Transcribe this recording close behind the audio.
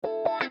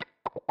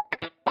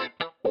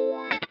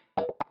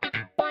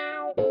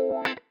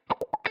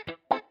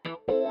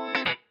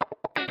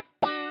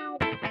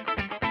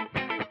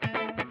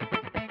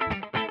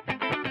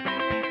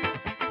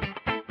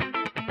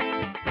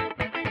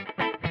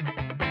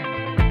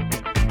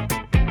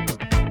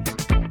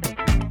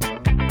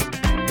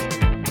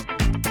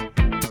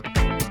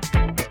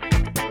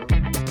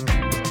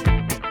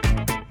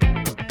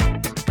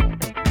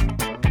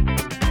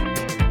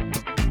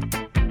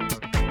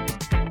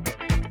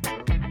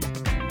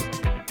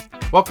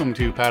Welcome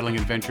to Paddling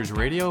Adventures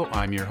Radio.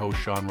 I'm your host,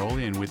 Sean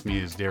Rowley, and with me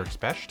is Derek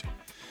Specht.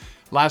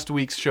 Last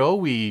week's show,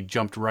 we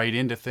jumped right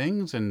into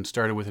things and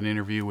started with an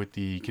interview with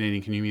the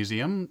Canadian Canoe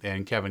Museum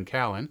and Kevin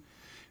Callan.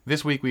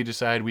 This week, we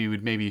decided we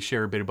would maybe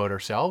share a bit about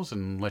ourselves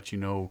and let you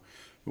know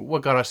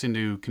what got us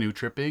into canoe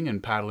tripping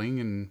and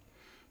paddling.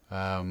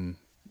 And,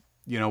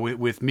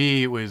 with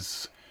me, it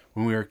was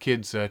when we were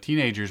kids,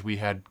 teenagers, we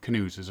had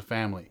canoes as a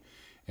family.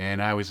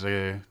 And I was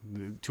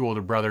two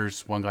older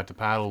brothers. One got to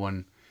paddle,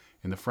 one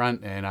in the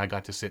front, and I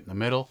got to sit in the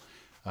middle.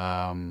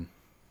 When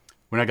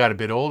I got a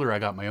bit older, I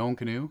got my own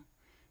canoe,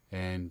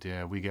 and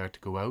we got to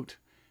go out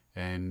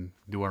and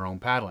do our own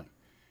paddling.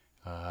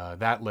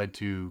 That led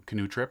to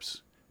canoe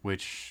trips,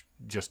 which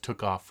just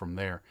took off from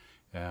there.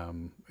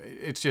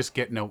 It's just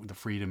getting out with the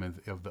freedom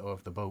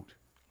of the boat.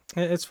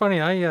 It's funny.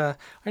 I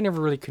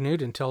never really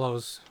canoed until I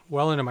was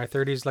well into my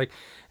 30s. Like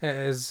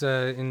as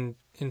in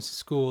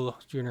school,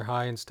 junior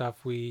high and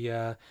stuff, we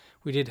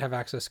did have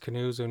access to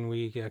canoes, and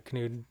we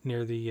canoed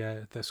near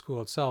the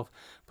school itself.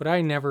 But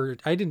I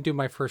didn't do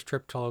my first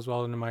trip till I was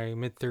well into my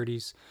mid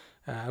 30s.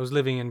 I was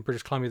living in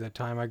British Columbia at that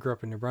time. I grew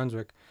up in New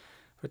Brunswick,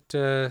 but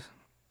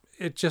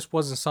it just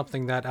wasn't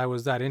something that I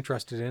was that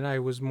interested in. I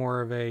was more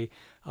of a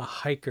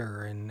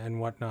hiker and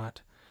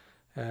whatnot.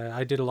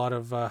 I did a lot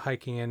of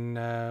hiking and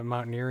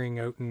mountaineering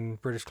out in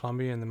British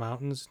Columbia in the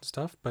mountains and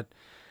stuff, but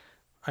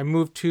I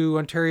moved to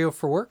Ontario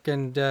for work,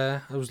 and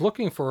I was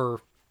looking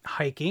for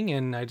hiking,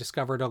 and I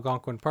discovered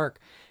Algonquin Park.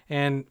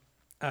 And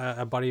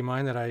a buddy of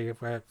mine that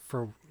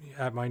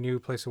at my new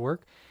place of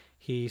work,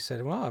 he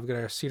said, "Well, I've got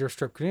a cedar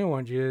strip canoe. Why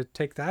don't you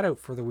take that out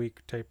for the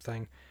week?" type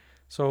thing.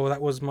 So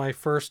that was my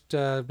first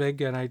big,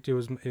 and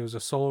it was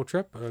a solo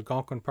trip,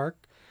 Algonquin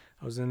Park.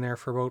 I was in there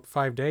for about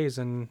 5 days,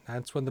 and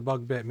that's when the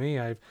bug bit me.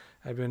 I've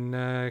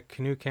been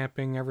canoe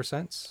camping ever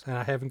since, and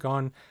I haven't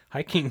gone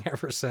hiking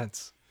ever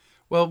since.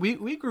 Well,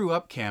 we grew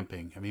up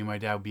camping. I mean, my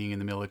dad being in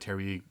the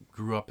military, we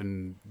grew up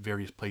in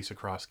various places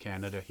across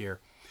Canada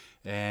here.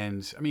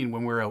 And, I mean,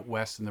 when we were out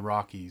west in the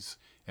Rockies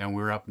and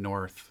we were up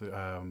north,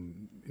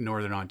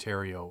 northern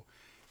Ontario,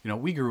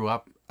 we grew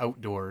up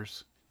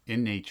outdoors,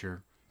 in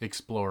nature,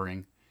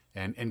 exploring,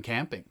 and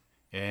camping.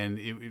 And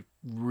it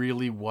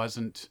really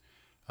wasn't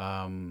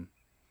an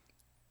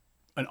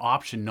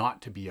option not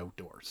to be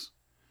outdoors.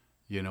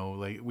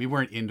 Like we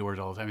weren't indoors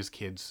all the time as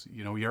kids.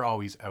 You're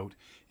always out.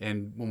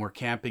 And when we're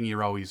camping,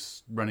 you're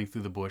always running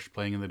through the bush,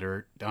 playing in the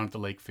dirt, down at the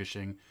lake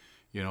fishing,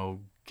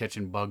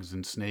 catching bugs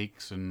and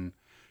snakes and,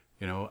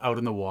 out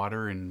in the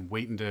water and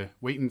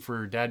waiting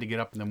for Dad to get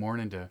up in the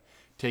morning to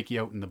take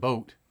you out in the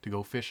boat to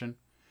go fishing.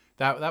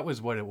 That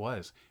was what it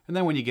was. And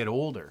then when you get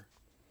older,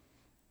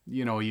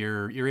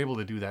 you're able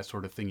to do that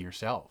sort of thing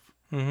yourself.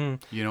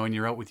 Mm-hmm. And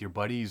you're out with your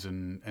buddies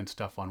and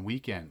stuff on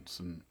weekends,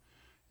 and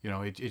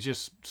it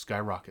just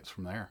skyrockets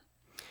from there.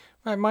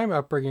 My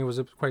upbringing was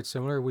quite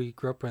similar. We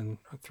grew up in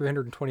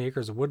 320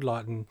 acres of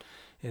woodlot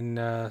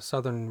in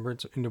southern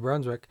New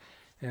Brunswick,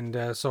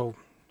 and so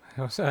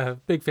it was a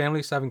big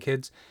family, 7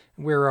 kids.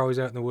 We were always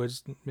out in the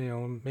woods,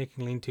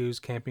 making lean-tos,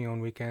 camping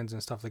on weekends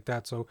and stuff like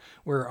that. So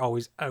we were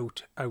always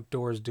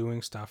outdoors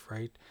doing stuff,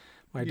 right?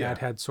 My dad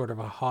had sort of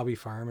a hobby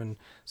farm, and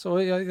so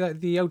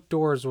the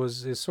outdoors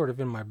is sort of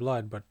in my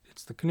blood, but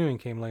it's the canoeing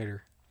came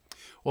later.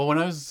 Well, when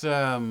I was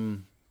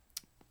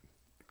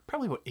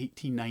probably about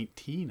 18,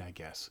 19, I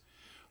guess,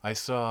 I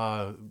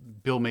saw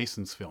Bill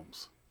Mason's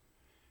films.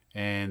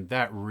 And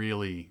that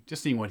really,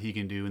 just seeing what he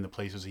can do in the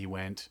places he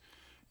went,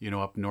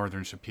 up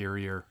northern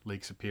Superior,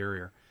 Lake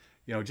Superior,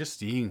 just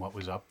seeing what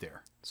was up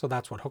there. So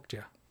that's what hooked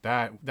you.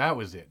 That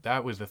was it.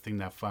 That was the thing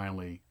that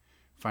finally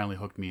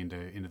hooked me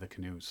into the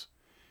canoes,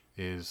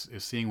 is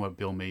seeing what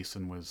Bill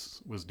Mason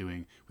was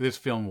doing with his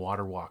film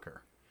Water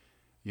Walker.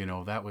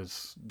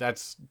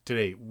 That's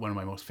today one of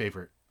my most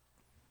favorite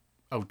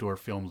outdoor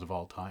films of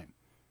all time.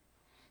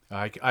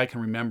 I can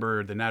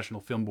remember the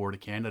National Film Board of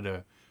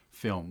Canada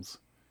films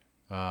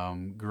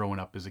growing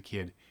up as a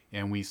kid,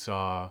 and we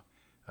saw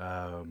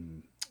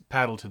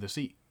Paddle to the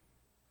Sea,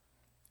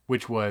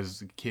 which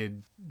was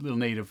little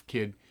native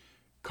kid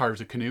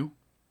carves a canoe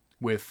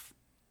with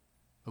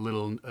a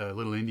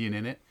little Indian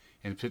in it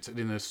and puts it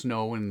in the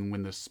snow, and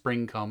when the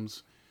spring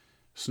comes,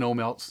 snow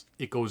melts,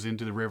 it goes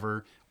into the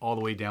river all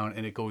the way down,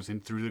 and it goes in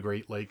through the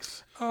Great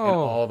Lakes and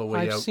all the way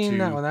out to the sea. I've seen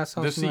that one. That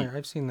sounds familiar.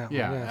 I've seen that one.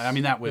 Yeah, yes. I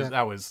mean that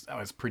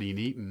was pretty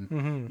neat, and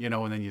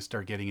and then you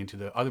start getting into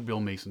the other Bill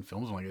Mason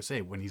films. And like I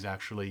say, when he's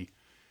actually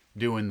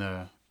doing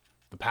the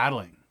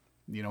paddling,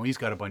 he's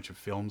got a bunch of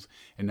films,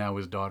 and now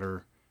his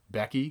daughter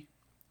Becky,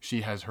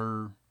 she has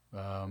her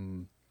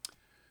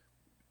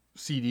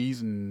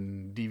CDs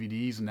and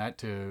DVDs and that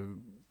to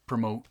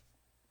promote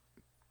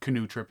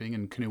canoe tripping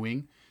and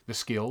canoeing, the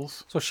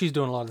skills. So she's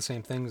doing a lot of the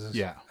same things as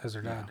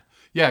her dad.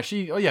 Yeah,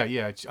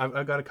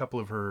 I've got a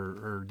couple of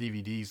her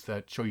DVDs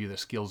that show you the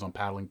skills on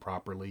paddling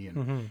properly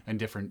and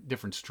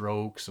different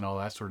strokes and all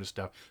that sort of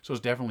stuff. So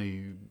it's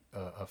definitely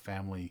a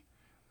family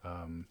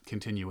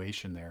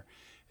continuation there.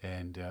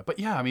 And but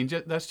yeah, I mean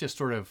that's just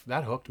sort of,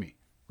 that hooked me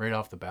right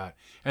off the bat.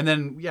 And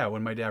then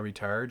when my dad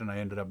retired and I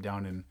ended up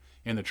down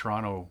in the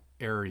Toronto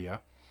area,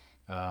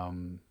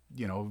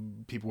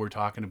 People were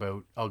talking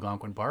about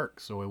Algonquin Park,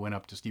 so I went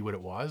up to see what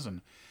it was,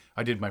 and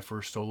I did my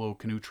first solo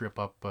canoe trip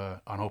up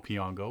on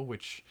Hopeongo,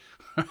 which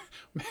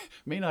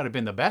may not have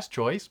been the best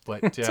choice,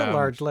 but It's a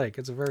large lake.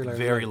 It's a very large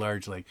very lake.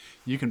 large lake.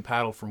 You can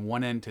paddle from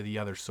one end to the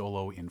other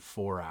solo in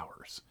 4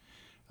 hours,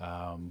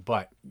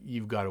 but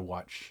you've got to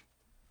watch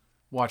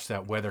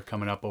that weather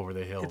coming up over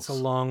the hills. It's a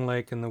long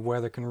lake, and the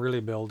weather can really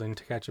build in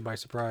to catch you by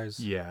surprise.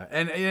 Yeah,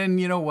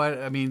 and you know what?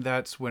 I mean,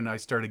 that's when I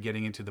started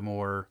getting into the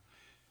more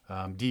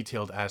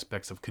detailed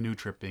aspects of canoe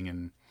tripping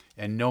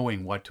and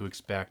knowing what to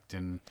expect.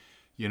 And,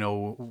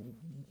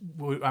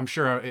 I'm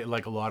sure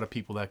like a lot of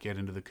people that get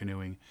into the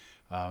canoeing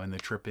and the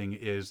tripping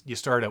is you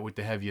start out with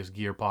the heaviest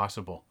gear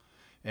possible.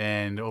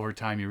 And over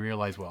time you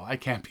realize, well, I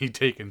can't be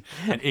taking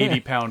an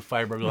 80-pound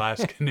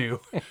fiberglass canoe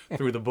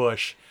through the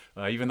bush,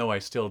 even though I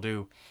still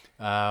do.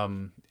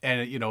 And,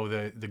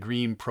 the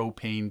green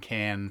propane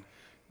can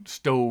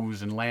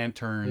stoves and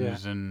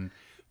lanterns and,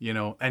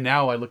 and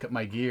now I look at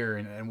my gear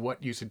and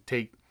what used to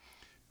take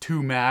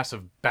 2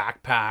 massive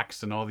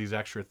backpacks and all these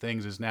extra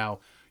things is now,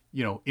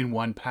 in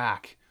one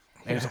pack,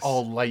 and It's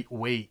all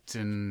lightweight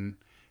and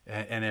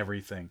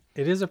everything.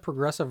 It is a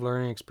progressive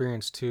learning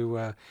experience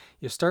too.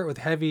 You start with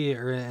heavy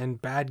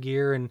and bad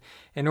gear, and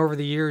over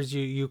the years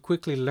you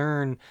quickly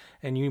learn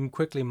and you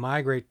quickly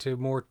migrate to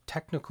more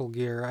technical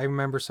gear. I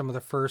remember some of the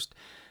first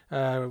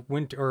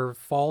winter or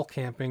fall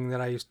camping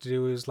that I used to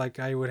do is like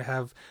I would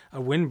have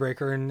a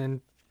windbreaker and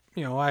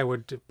I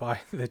would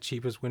buy the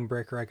cheapest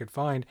windbreaker I could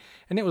find,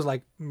 and it was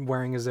like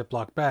wearing a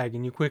Ziploc bag.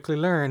 And you quickly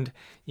learned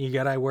you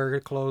gotta wear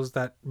clothes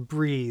that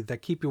breathe,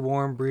 that keep you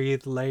warm,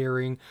 breathe,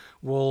 layering,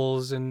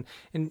 wools, and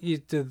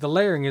the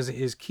layering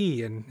is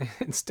key, and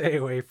stay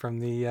away from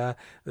the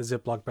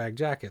Ziploc bag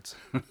jackets.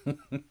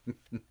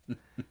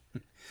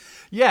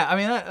 Yeah, I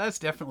mean that's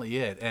definitely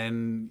it.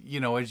 And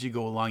as you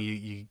go along,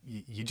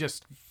 you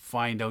just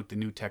find out the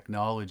new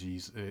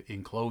technologies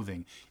in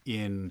clothing,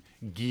 in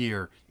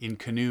gear, in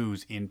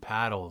canoes, in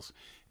paddles,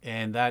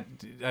 and that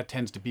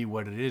tends to be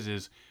what it is.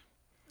 Is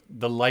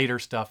the lighter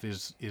stuff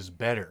is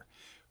better,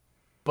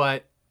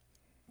 but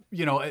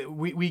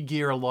we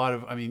gear a lot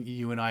of. I mean,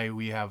 you and I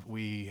we have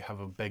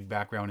a big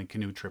background in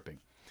canoe tripping.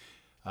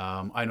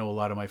 I know a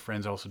lot of my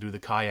friends also do the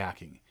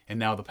kayaking, and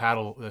now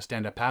the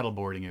stand-up paddle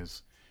boarding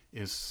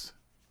is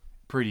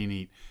pretty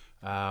neat.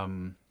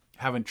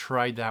 Haven't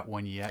tried that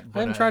one yet. But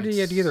I haven't tried it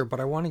yet either, but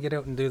I want to get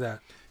out and do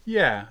that.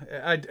 Yeah,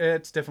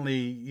 it's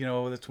definitely,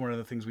 that's one of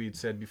the things we had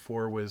said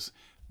before was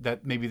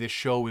that maybe this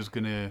show is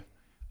going to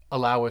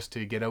allow us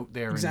to get out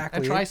there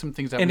and try some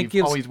things that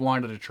we've always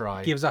wanted to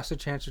try. Gives us a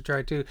chance to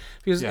try too,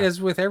 because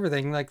as with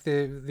everything, like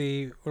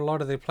a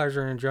lot of the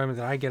pleasure and enjoyment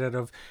that I get out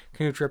of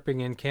canoe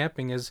tripping and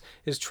camping is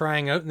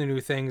trying out the new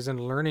things and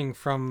learning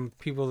from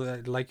people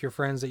that like your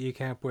friends that you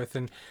camp with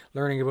and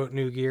learning about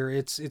new gear.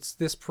 It's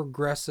this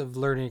progressive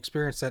learning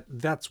experience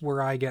that's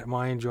where I get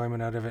my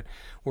enjoyment out of it,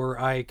 where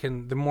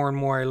the more and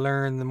more I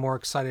learn, the more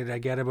excited I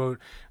get about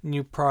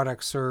new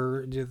products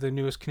or the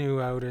newest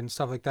canoe out and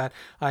stuff like that.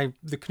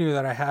 The canoe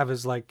that I have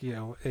is like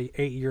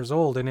 8 years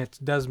old and it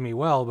does me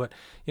well, but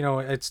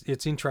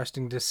it's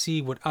interesting to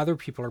see what other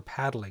people are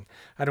paddling.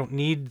 I don't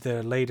need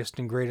the latest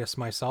and greatest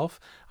myself.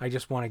 I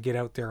just want to get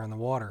out there on the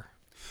water.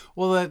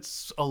 Well,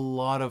 that's a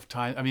lot of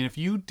time. I mean, if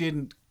you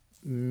didn't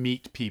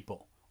meet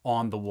people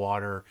on the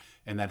water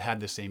and that had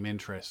the same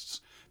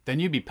interests, then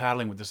you'd be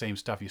paddling with the same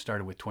stuff you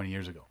started with 20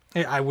 years ago.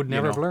 I would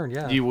never have learned.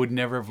 Yeah, you would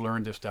never have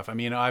learned this stuff. I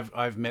mean,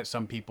 I've met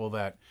some people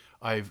that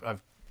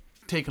I've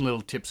taken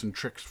little tips and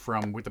tricks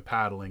from with the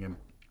paddling. And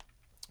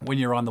when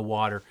you're on the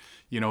water,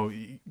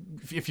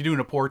 if you're doing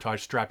a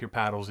portage, strap your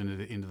paddles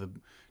into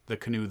the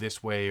canoe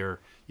this way, or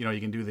you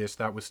can do this,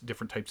 that, with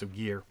different types of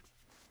gear.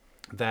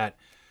 That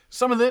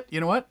some of it,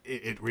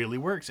 it really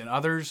works, and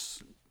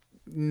others,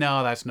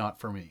 no, that's not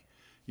for me.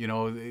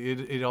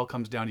 It all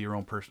comes down to your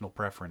own personal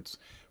preference.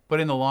 But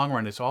in the long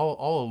run, it's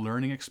all a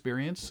learning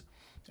experience.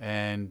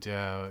 And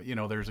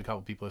there's a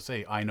couple people that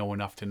say, I know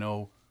enough to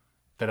know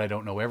that I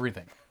don't know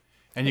everything,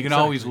 and you can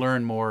always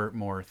learn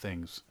more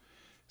things.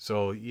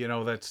 So,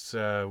 that's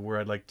where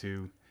I'd like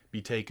to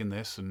be taking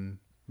this and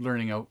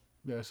learning out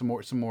some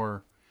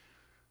more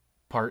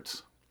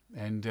parts,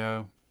 and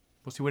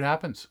we'll see what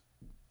happens.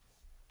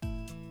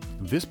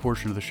 This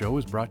portion of the show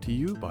is brought to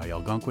you by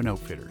Algonquin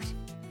Outfitters.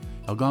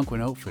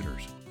 Algonquin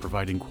Outfitters,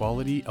 providing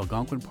quality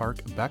Algonquin Park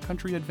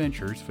backcountry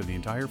adventures for the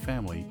entire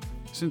family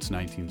since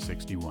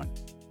 1961.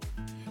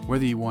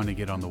 Whether you want to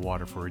get on the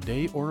water for a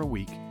day or a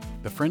week,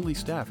 the friendly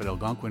staff at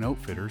Algonquin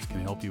Outfitters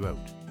can help you out.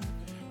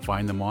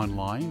 Find them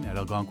online at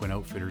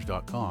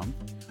algonquinoutfitters.com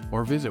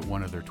or visit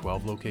one of their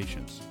 12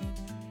 locations.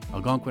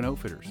 Algonquin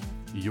Outfitters,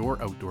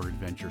 your outdoor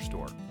adventure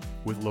store,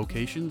 with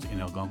locations in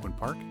Algonquin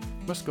Park,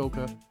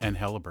 Muskoka, and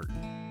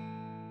Halliburton.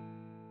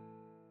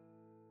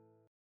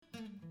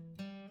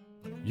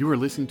 You are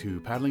listening to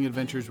Paddling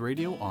Adventures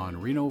Radio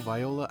on Reno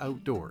Viola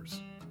Outdoors.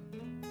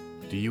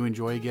 Do you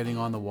enjoy getting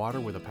on the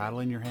water with a paddle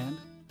in your hand?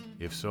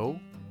 If so,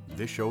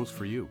 this show's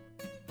for you.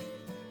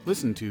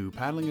 Listen to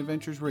Paddling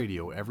Adventures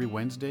Radio every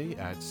Wednesday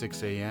at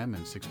 6 a.m.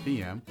 and 6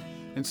 p.m.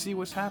 and see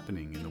what's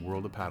happening in the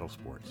world of paddle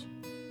sports.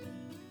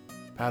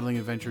 Paddling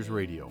Adventures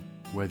Radio.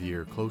 Whether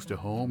you're close to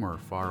home or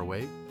far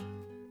away,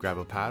 grab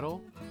a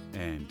paddle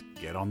and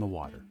get on the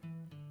water.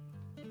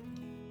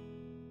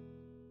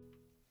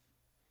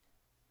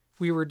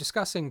 We were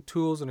discussing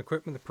tools and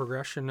equipment, the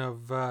progression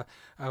of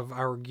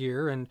our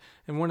gear, and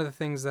one of the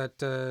things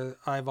that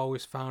I've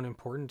always found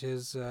important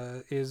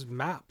is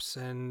maps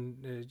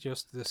and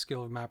just the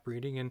skill of map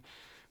reading. And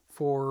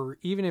for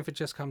even if it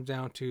just comes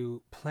down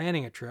to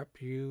planning a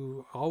trip,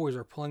 you always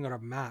are pulling out a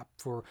map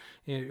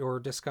or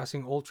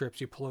discussing old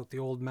trips. You pull out the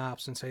old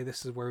maps and say,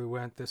 this is where we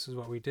went, this is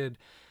what we did.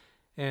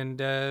 And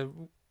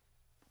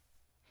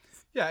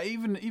yeah,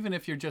 even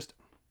if you're just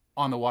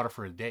on the water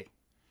for a day,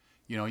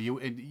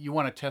 you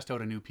want to test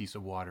out a new piece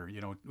of water,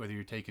 whether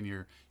you're taking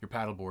your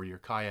paddleboard, your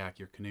kayak,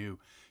 your canoe,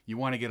 you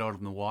want to get out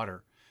in the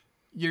water.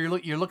 You're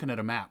looking at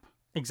a map.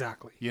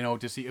 Exactly.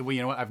 To see.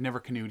 Well, I've never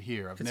canoed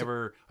here.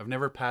 I've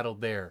never paddled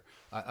there.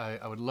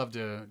 I would love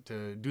to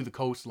do the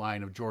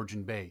coastline of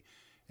Georgian Bay,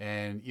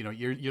 and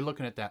you're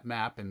looking at that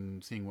map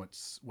and seeing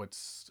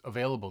what's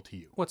available to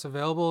you. What's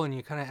available, and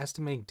you kind of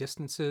estimating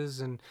distances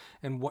and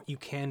what you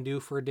can do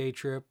for a day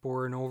trip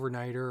or an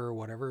overnighter or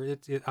whatever.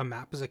 A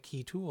map is a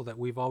key tool that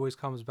we've always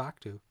comes back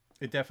to.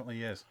 It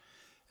definitely is.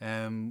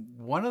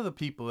 One of the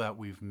people that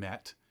we've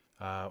met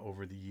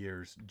over the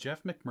years,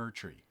 Jeff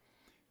McMurtry,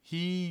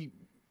 he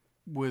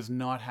was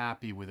not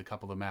happy with a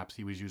couple of maps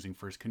he was using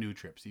for his canoe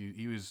trips.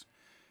 He was,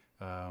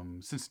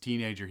 since a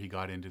teenager, he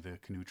got into the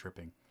canoe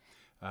tripping.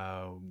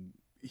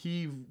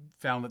 He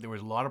found that there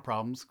was a lot of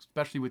problems,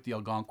 especially with the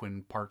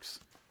Algonquin Parks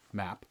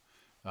map,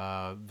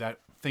 that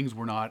things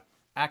were not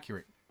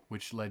accurate,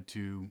 which led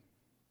to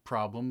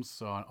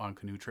problems on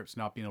canoe trips,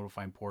 not being able to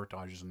find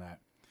portages and that.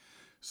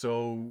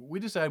 So we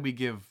decided we'd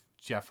give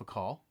Jeff a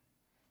call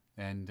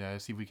and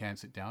see if we can't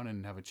sit down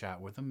and have a chat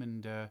with him.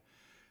 And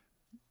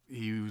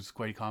he was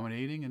quite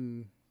accommodating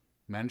and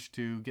managed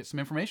to get some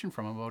information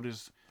from him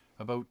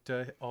about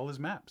all his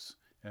maps.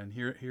 And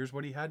here's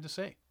what he had to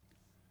say.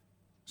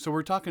 So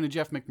we're talking to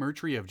Jeff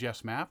McMurtry of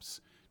Jeff's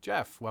Maps.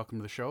 Jeff, welcome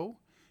to the show.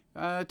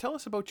 Tell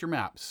us about your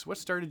maps. What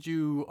started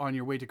you on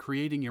your way to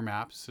creating your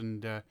maps?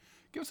 And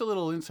give us a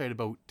little insight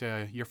about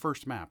your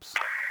first maps.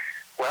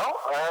 Well,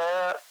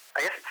 I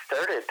guess it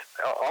started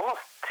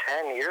almost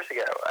 10 years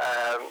ago.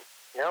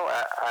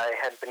 I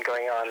had been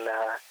going on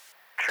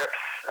trips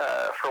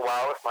for a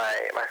while with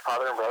my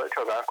father and brother to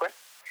Algonquin.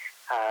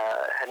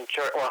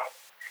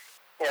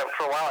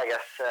 For a while, I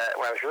guess,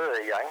 when I was really,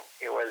 really young,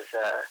 it was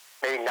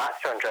maybe not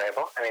so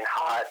enjoyable. I mean,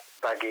 hot,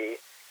 buggy,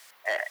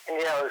 and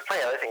there's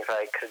plenty of other things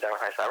I could have done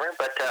with my summer.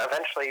 But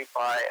eventually,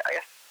 by, I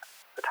guess,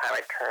 the time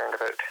I turned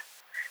about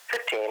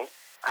 15,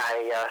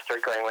 I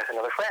started going with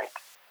another friend.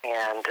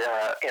 And,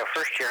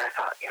 first year I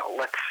thought,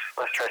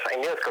 let's try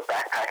something new. Let's go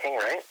backpacking,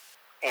 right?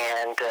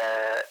 And,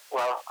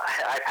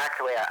 I packed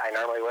the way I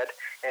normally would.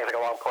 And it was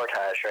like a long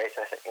portage, right?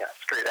 So I said,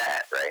 screw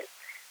that, right?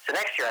 So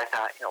next year I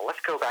thought,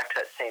 let's go back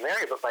to that same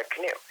area, but by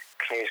canoe.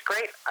 Canoe's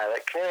great. I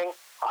like canoeing.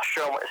 I'll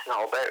show them what this is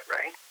all about,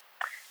 right?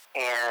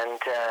 And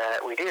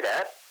we do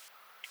that.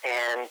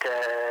 And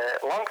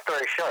long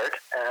story short,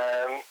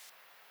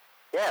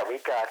 we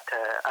got,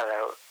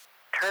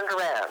 turned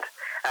around.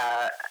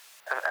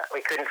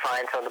 We couldn't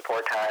find some of the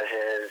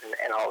portages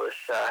and all this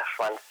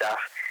fun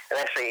stuff.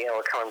 Eventually,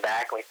 we're coming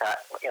back, and we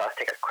thought, let's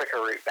take a quicker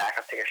route back.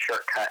 Let's take a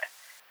shortcut.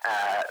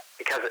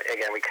 Because,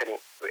 again, we couldn't...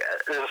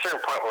 there was a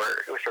certain point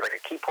where it was sort of like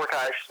a key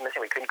portage was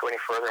missing. We couldn't go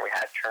any further, and we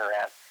had to turn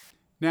around.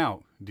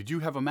 Now, did you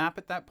have a map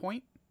at that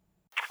point?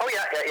 Oh,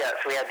 yeah.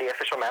 So we had the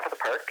official map of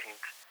the park. And,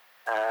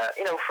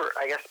 for,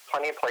 I guess,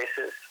 plenty of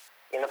places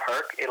in the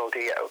park, it'll do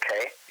you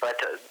okay. But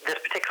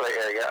this particular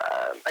area,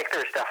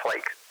 there's stuff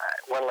like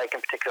one lake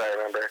in particular I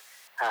remember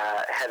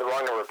had the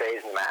wrong number of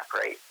bays in the map,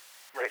 right?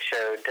 It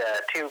showed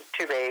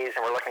two bays,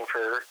 and we're looking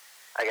for,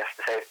 I guess,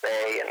 the South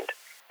Bay, and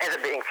ended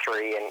up being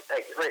 3, and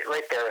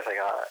right there was like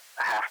a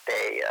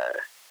half-day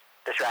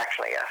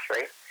distraction, I guess,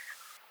 right?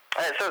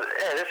 This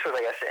was,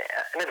 I guess,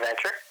 an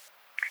adventure.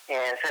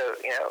 And so,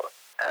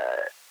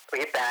 we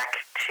get back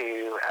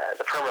to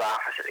the permit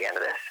office at the end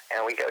of this,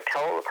 and we go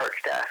tell the park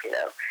staff,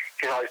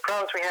 here's all these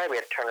problems we had. We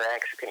had to turn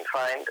around because we couldn't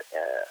find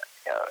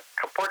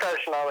a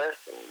portage and all this.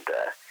 And,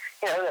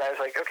 then I was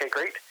like, okay,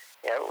 great.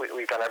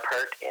 We've done our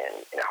part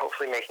in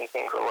hopefully making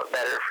things a little bit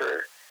better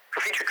for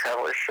future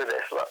travelers for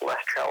this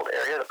less traveled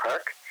area of the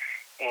park.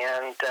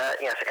 And,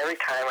 so every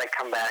time I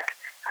come back,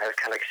 I was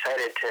kind of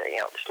excited to,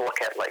 just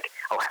look at let's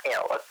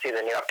see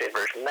the new updated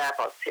version of the map,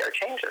 let's see our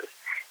changes.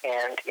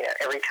 And,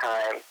 every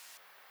time,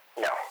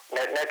 no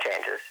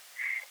changes.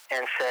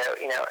 And so,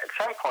 at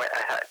some point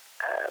I thought,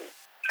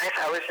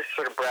 I was just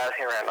sort of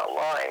browsing around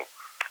online,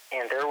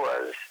 and there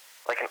was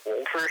like an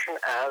old version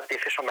of the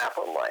official map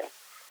online.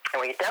 And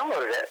when you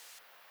downloaded it,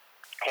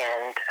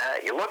 and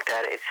you looked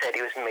at it, it said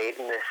it was made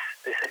in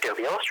this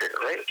Adobe Illustrator,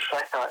 right? So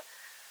I thought,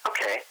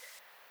 okay,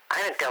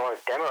 I'm going to download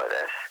a demo of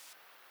this,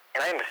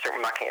 and I'm going to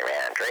start mucking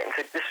around, right? And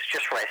so this is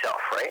just for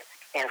myself, right?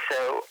 And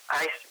so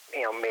I,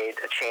 made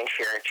a change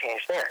here and a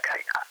change there.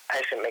 I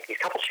was going to make these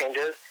couple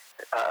changes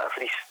for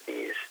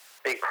these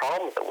big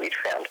problems that we'd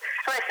found.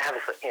 I'd like to have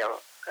this,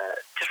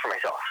 just for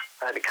myself.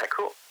 That'd be kind of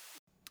cool.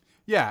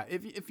 Yeah,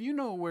 if you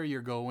know where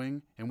you're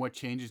going and what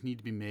changes need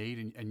to be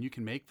made and you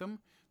can make them,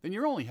 then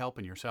you're only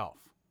helping yourself.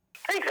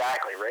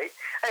 Exactly, right?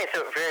 I mean, it's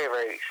a very,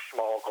 very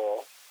small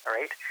goal, all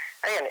right?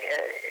 Again,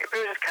 it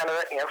was just kind of,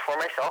 for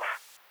myself.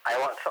 I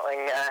want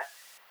something,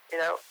 in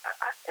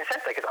a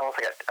sense, like it's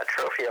almost like a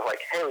trophy of like,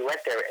 hey, we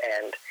went there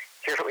and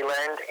here's what we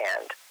learned,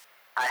 and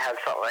I have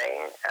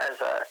something as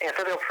a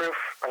physical proof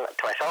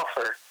to myself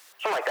or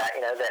something like that,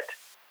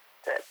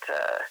 that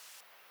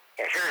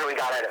here's what we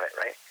got out of it,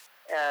 right?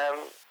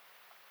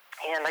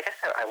 And like I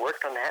said, I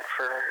worked on that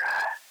for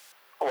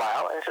a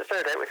while, and so it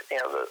started out with,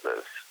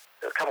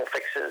 those couple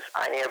fixes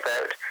I knew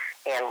about,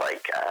 and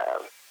like,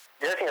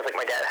 the other thing is like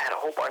my dad had a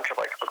whole bunch of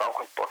like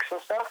Algonquin books and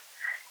stuff,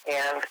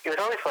 and it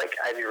was always like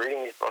I'd be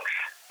reading these books,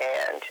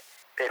 and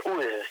there's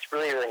this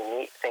really, really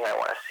neat thing I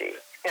want to see.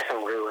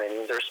 Some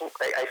ruins or some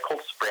like, ice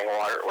cold spring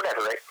water or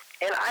whatever, right?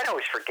 And I'd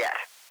always forget.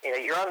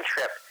 You're on the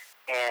trip,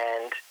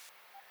 and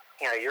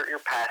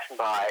you're passing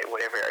by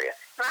whatever area.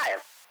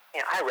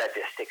 And I read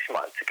this 6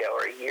 months ago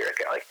or a year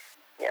ago,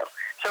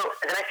 So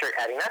then I started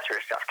adding that sort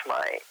of stuff to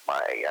my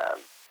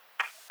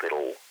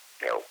little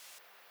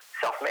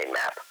self-made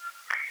map.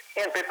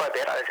 And bit by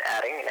bit, I was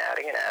adding and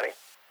adding and adding.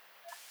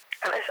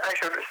 And I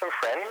showed it to some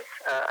friends,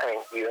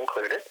 you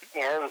included,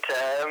 and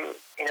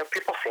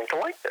people seemed to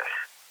like this.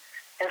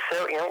 And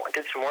so, I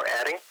did some more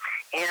adding,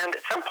 and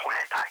at some point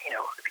I thought, it'd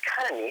be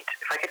kind of neat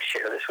if I could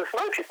share this with some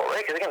other people,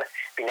 right? Because again,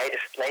 it'd be nice,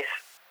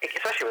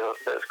 especially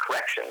with those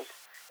corrections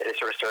that it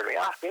sort of started me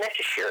off. It'd be nice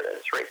to share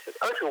those, right? So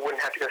other people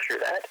wouldn't have to go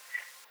through that,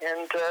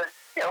 and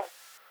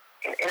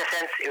in a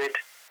sense, it would,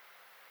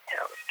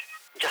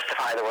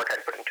 justify the work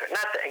I'd put into it.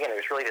 Not that, again, it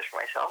was really just for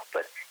myself,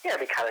 but it'd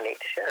be kind of neat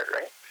to share it,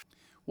 right?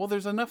 Well,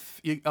 there's enough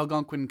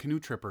Algonquin canoe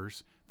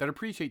trippers that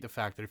appreciate the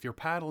fact that if you're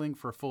paddling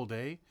for a full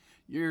day,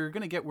 you're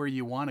going to get where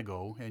you want to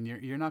go, and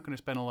you're not going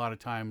to spend a lot of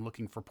time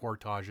looking for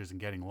portages and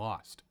getting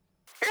lost.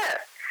 Yeah.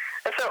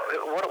 And so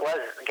what it was,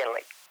 again,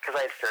 like, because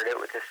I had started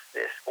with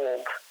this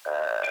old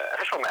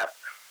official map,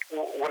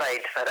 what I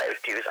decided I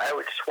would do is I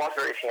would swap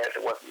everything as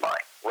it wasn't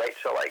mine, right?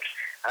 So, like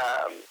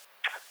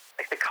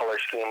the color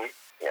scheme,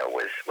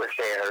 was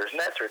theirs and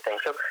that sort of thing.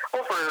 So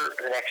over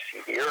the next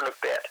year and a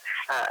bit,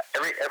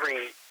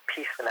 every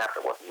piece of the map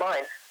that wasn't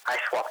mine, I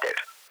swapped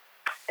out.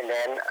 And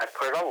then I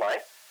put it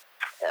online,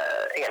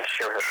 again, to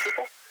share with other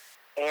people.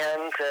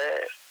 And,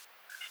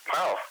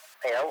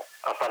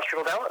 a bunch of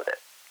people downloaded it.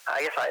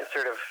 I guess I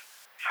sort of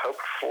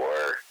hoped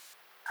for,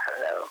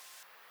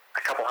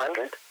 a couple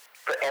hundred,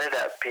 but ended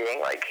up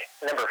being like,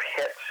 the number of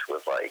hits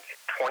was like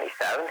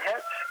 20,000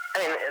 hits. I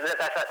mean,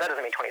 that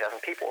doesn't mean 20,000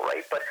 people,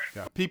 right? But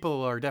yeah,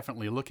 people are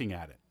definitely looking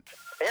at it.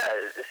 Yeah,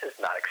 this is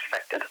not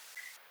expected.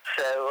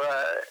 So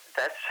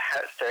that's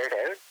how it started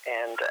out.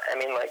 And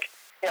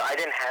I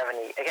didn't have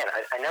any, again,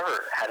 I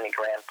never had any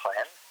grand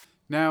plans.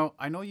 Now,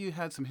 I know you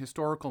had some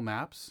historical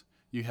maps,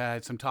 you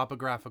had some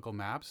topographical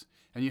maps,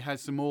 and you had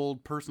some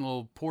old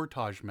personal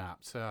portage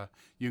maps.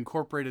 You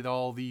incorporated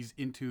all these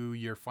into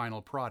your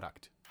final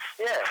product.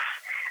 Yes.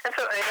 And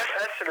so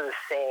that's sort of the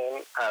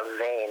same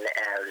vein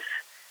as,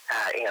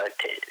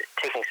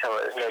 taking some of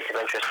those notes of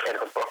interest out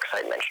of the books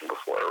I mentioned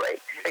before, right?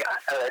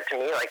 To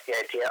me, like the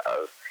idea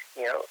of,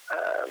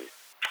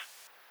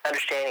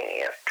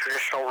 understanding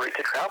traditional routes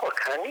of travel is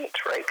kind of neat,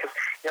 right? Because,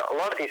 a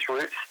lot of these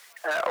routes,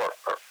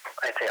 or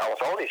I'd say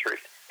almost all these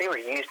routes, they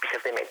were used because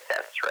they made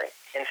sense, right?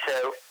 And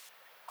so,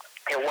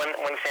 one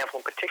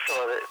example in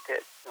particular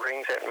that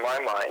rings out in my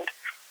mind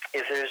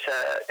is there's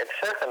at the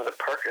south end of the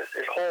park, there's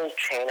a whole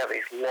chain of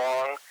these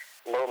long,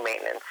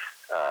 low-maintenance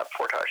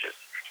portages.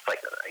 It's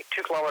like a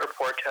 2-kilometer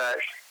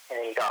portage, and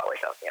then you got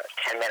like a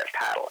 10-minute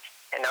paddle.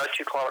 And now it's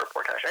 2-kilometer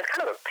portage. And it's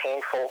kind of a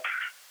painful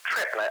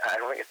trip, and I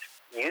don't think it's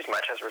used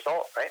much as a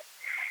result, right?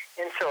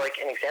 And so, like,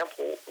 an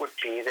example would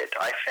be that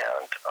I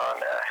found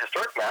on a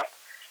historic map,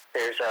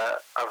 there's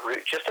a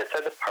route just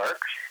outside the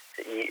park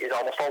that is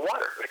almost all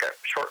water. It's like a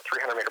short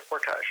 300-meter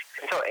portage.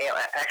 And so,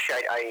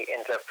 I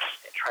ended up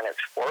trying to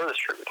explore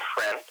this route with a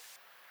friend.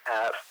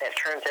 And it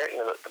turns out,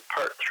 the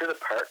part through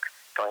the park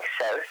going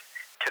south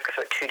took us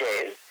about 2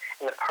 days.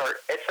 And the part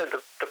outside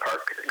the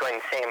park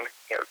going the same,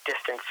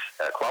 distance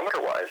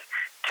kilometer-wise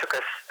took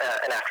us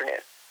an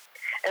afternoon.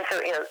 And so,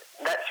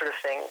 that sort of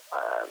thing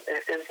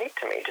is neat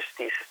to me, just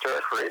these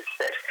historic routes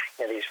that,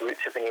 these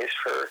routes have been used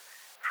for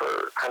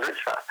hundreds,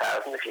 if not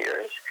thousands of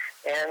years.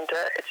 And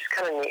it's just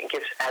kind of neat.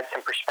 It adds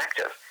some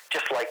perspective,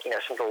 just like,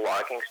 some of the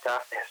logging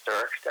stuff, the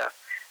historic stuff.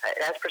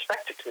 It adds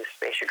perspective to the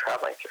space you're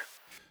traveling through.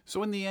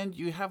 So in the end,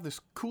 you have this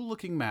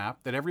cool-looking map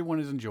that everyone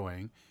is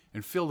enjoying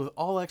and filled with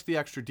all the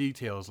extra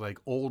details like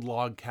old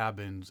log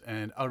cabins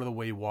and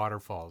out-of-the-way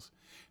waterfalls.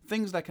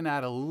 Things that can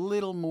add a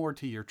little more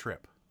to your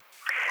trip.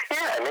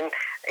 Yeah, I mean,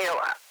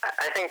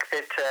 I think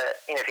that,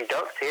 if you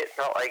don't see it, it's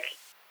not like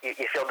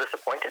you feel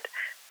disappointed.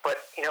 But,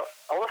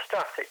 all the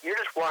stuff that you're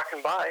just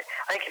walking by,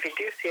 I think if you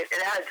do see it,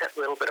 it adds that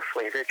little bit of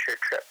flavor to your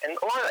trip. And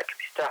a lot of that could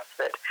be stuff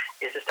that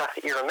is the stuff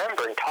that you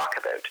remember and talk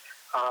about,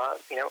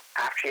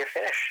 after you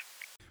finish.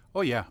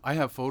 Oh yeah, I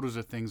have photos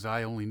of things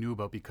I only knew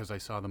about because I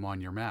saw them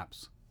on your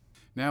maps.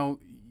 Now,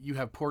 you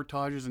have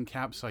portages and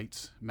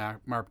campsites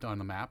marked on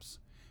the maps.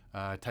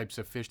 Types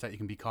of fish that you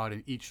can be caught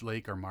in each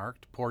lake are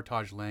marked,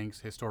 portage lengths,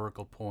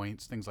 historical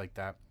points, things like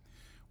that.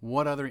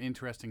 What other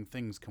interesting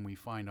things can we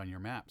find on your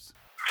maps?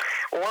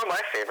 Well, one of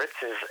my favorites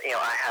is,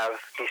 I have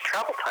these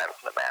travel times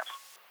on the map.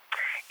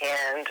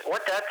 And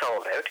what that's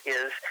all about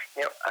is,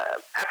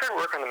 after I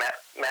work on the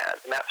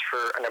maps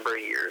for a number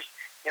of years,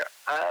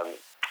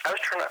 I was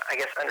trying to, I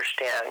guess,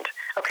 understand,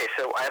 okay,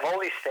 so I have all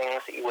these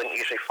things that you wouldn't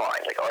usually find,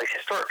 like all these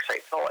historic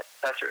sites and all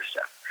that sort of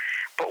stuff.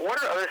 But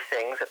what are other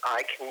things that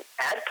I can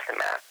add to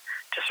the map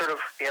to sort of,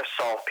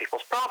 solve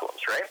people's problems,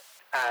 right?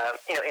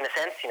 In a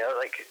sense,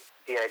 like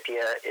the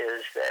idea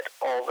is that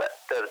all the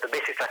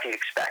basic stuff you'd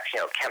expect,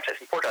 campsites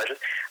and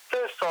portages,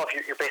 those solve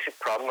your basic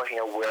problem of,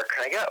 where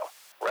can I go,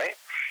 right?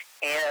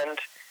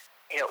 And,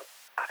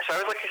 so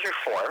I was looking through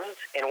forums,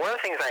 and one of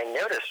the things I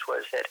noticed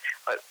was that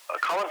a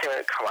common thing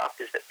that would come up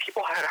is that people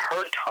had a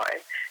hard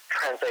time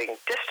translating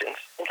distance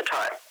into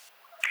time.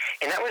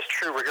 And that was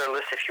true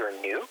regardless if you were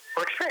new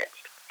or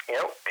experienced.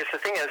 Because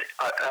the thing is,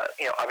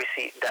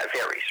 obviously that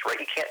varies, right?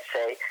 You can't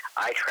say,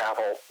 I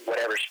travel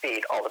whatever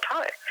speed all the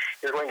time.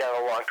 You're going down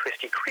a long,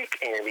 twisty creek,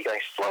 and you're going to be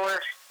going slower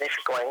than if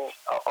you're going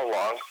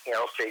along,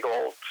 big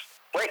old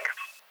lake.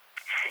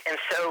 And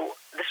so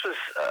this was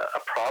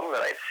a problem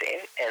that I'd seen,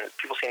 and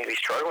people seem to be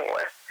struggling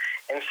with.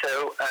 And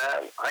so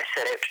I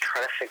set out to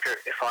try to figure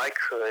if I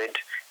could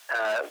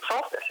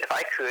solve this, if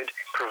I could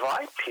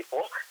provide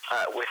people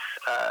with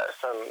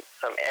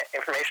some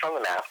information on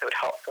the map that would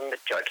help them to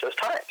judge those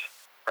times,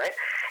 right?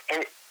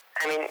 And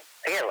I mean,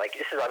 again, like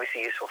this is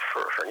obviously useful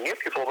for new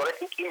people, but I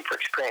think even for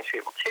experienced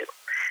people too,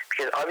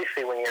 because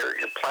obviously when you're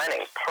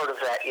planning, part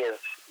of that is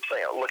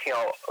looking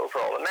over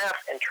all the map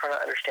and trying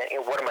to understand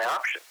what are my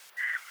options.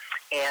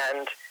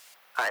 And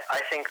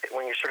I think that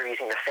when you're sort of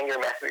using the finger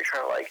method, you're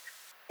trying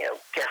to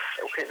guess,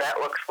 okay, that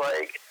looks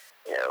like,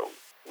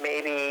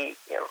 maybe,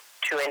 2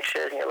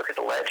 inches, look at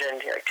the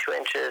legend, 2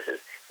 inches is,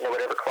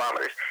 whatever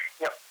kilometers.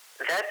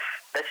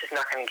 That's just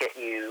not going to get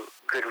you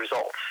good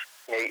results.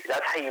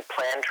 That's how you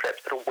plan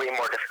trips that are way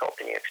more difficult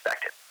than you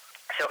expected.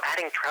 So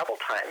adding travel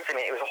times, I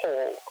mean, it was a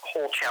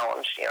whole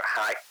challenge,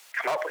 how I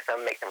come up with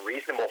them, make them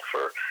reasonable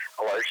for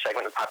a large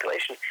segment of the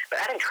population. But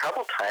adding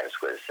travel times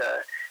was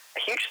a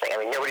huge thing. I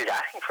mean, nobody's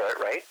asking for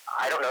it, right?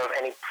 I don't know of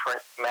any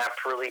print map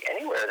really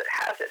anywhere that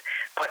has it.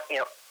 But,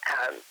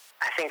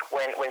 I think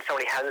when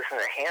somebody has this in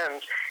their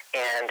hands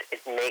and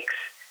it makes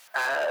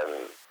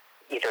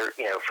either,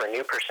 for a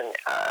new person,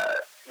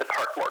 the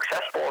park more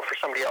accessible, or for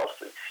somebody else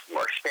that's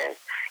more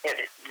experienced,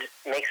 it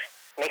makes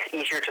it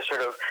easier to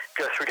sort of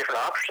go through different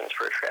options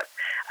for a trip.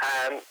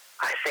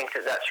 I think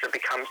that sort of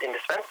becomes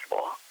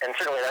indispensable. And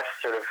certainly that's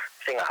the sort of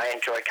thing I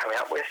enjoy coming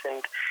up with,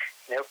 and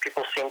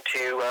people seem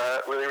to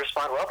really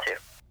respond well to.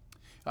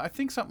 I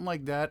think something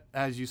like that,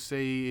 as you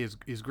say,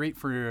 is great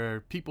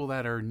for people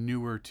that are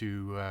newer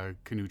to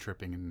canoe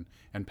tripping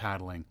and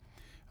paddling,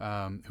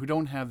 who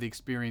don't have the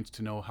experience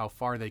to know how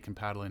far they can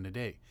paddle in a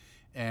day.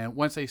 And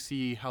once they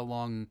see how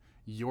long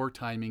your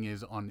timing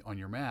is on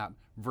your map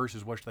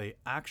versus what they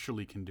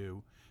actually can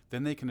do,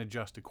 then they can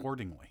adjust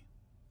accordingly.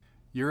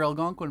 Your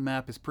Algonquin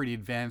map is pretty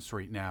advanced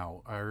right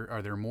now.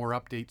 Are there more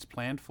updates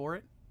planned for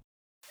it?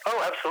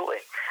 Oh, absolutely.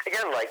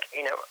 Again,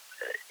 in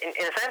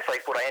a sense,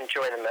 what I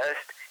enjoy the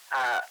most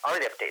are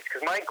the updates,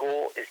 because my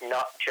goal is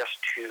not just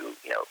to,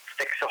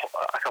 fix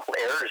a couple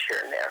errors here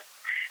and there.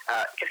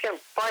 Because again,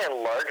 by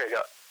and large, I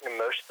got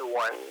most of the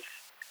ones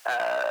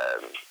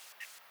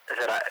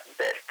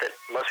that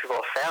most people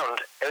have found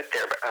out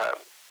there.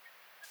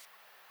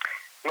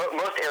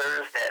 Most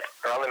errors that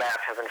are on the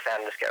map have been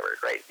found and discovered,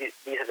 right?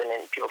 These have been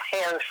in people's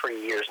hands for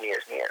years and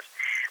years and years.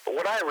 But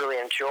what I really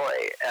enjoy,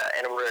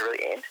 and what I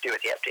really aim to do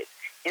with the updates,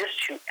 is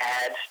to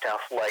add stuff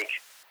like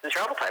the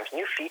travel times,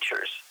 new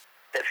features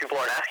that people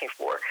aren't asking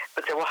for,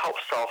 but that will help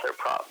solve their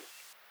problems.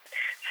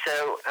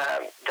 So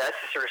that's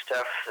the sort of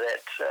stuff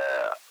that,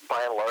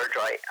 by and large,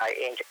 I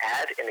aim to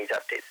add in these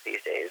updates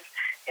these days,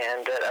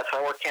 and that's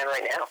what I'm working on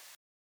right now.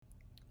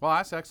 Well,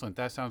 that's excellent.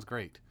 That sounds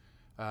great.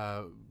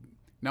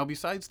 Now,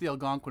 besides the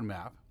Algonquin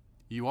map,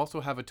 you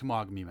also have a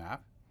Temagami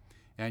map,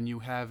 and you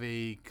have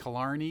a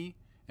Killarney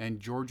and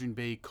Georgian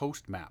Bay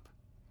coast map.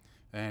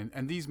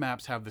 And these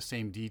maps have the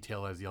same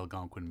detail as the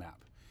Algonquin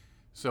map.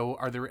 So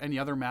are there any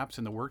other maps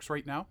in the works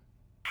right now?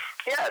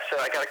 Yeah, so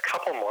I got a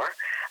couple more.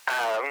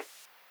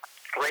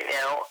 Right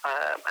now,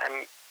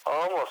 I'm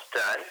almost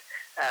done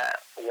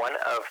one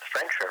of the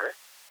French River,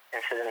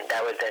 and so then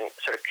that would then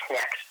sort of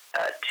connect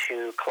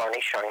to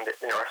Killarney, showing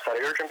the north side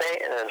of Georgian Bay,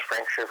 and then the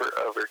French River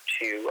over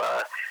to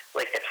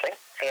Lake Nipissing.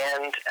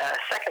 And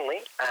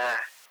secondly,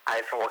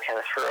 I've been working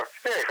on this for a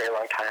very, very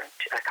long time,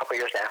 a couple of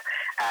years now,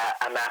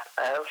 a map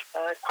of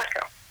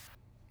Quetico.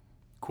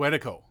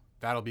 Quetico.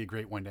 That'll be a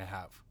great one to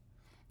have.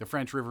 The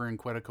French River and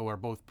Quetico are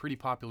both pretty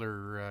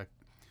popular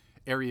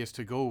areas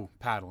to go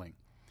paddling.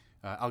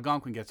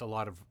 Algonquin gets a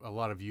lot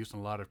of use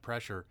and a lot of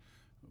pressure,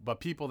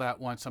 but people that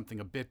want something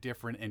a bit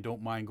different and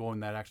don't mind going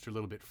that extra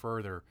little bit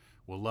further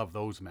will love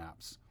those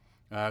maps.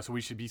 So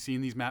we should be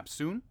seeing these maps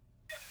soon?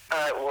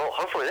 Well,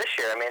 hopefully this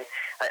year. I mean,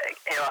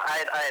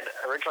 I'd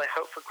originally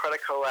hoped for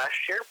Quetico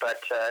last year, but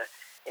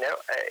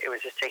it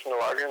was just taking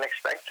longer than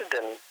expected,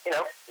 and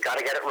got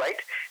to get it right.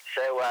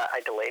 So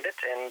I delayed it,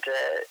 and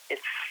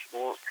it's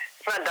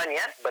not done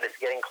yet, but it's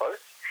getting close.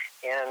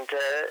 And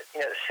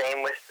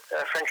same with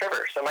French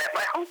River. So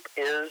my hope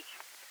is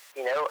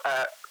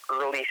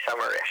early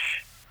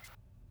summerish.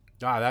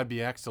 That'd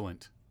be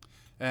excellent.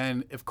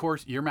 And of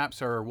course, your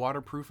maps are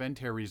waterproof and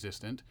tear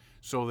resistant,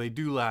 so they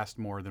do last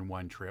more than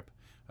one trip,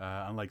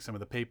 unlike some of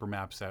the paper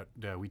maps that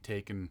we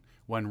take in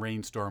one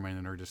rainstorm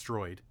and are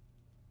destroyed.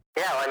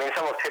 Yeah, well, I mean,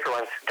 some of those paper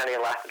ones don't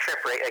even last the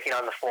trip, right? Like,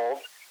 on the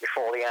folds, you're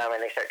folding them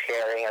and they start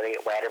tearing or they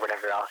get wet or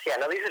whatever else. Yeah,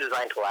 no, these are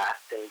designed to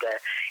last. And,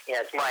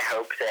 it's my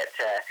hope that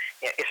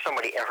if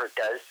somebody ever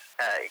does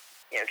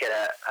get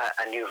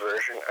a new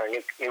version or a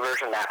new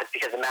version of the map, it's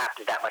because the map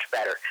is that much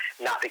better,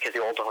 not because the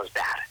old one was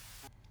bad.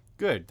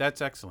 Good, that's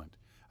excellent.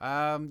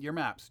 Your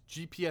maps,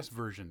 GPS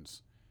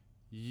versions,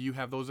 you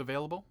have those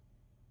available?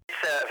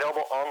 It's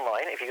available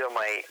online. If you go to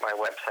my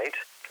website,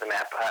 the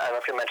map, I don't know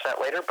if you'll mention that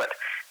later, but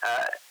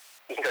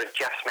you can go to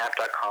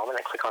jeffsmap.com and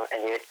then click on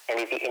any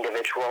of the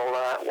individual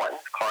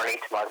ones, Killarney,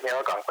 Temagami,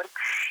 Algonquin.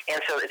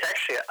 And so it's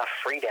actually a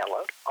free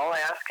download. All I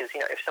ask is,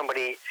 if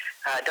somebody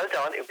does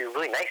download, it would be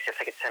really nice if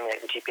they could send me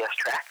the GPS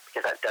track,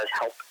 because that does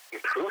help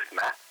improve the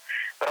map.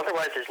 But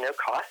otherwise, there's no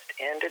cost,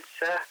 and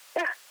it's,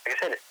 like I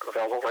said, it's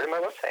available right on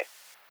my website.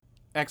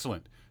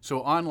 Excellent. So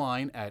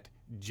online at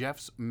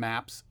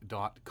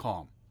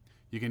jeffsmaps.com.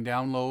 You can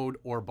download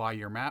or buy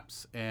your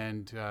maps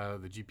and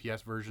the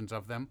GPS versions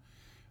of them.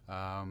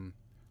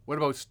 What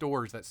about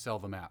stores that sell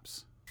the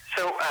maps?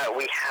 So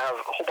we have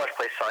a whole bunch of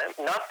places selling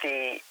them. Not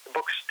the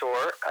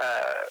bookstore,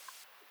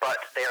 but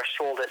they are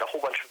sold at a whole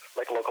bunch of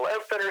local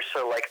outfitters,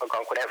 so like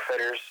Algonquin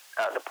Outfitters,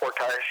 the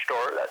Portage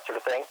store, that sort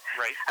of thing.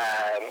 Right.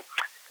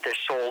 They're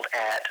sold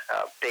at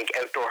big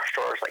outdoor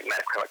stores like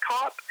Metacritic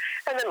Co-op,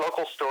 and then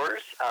local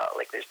stores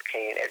like there's the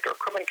Canadian Outdoor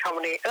Equipment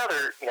Company, and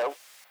other,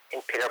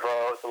 in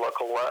Peterborough, the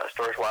local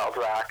stores, Wild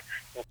Rock.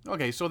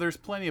 Okay, so there's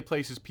plenty of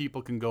places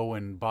people can go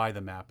and buy the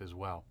map as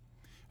well.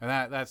 And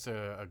that's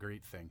a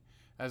great thing.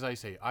 As I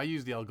say, I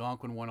use the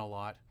Algonquin one a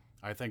lot.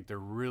 I think they're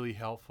really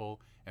helpful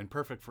and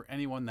perfect for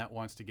anyone that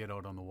wants to get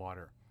out on the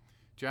water.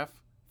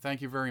 Jeff,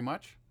 thank you very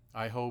much.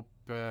 I hope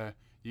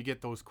you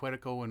get those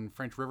Quetico and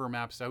French River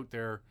maps out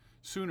there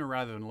sooner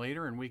rather than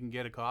later, and we can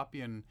get a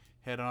copy and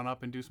head on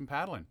up and do some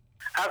paddling.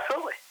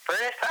 Absolutely.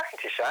 Very nice talking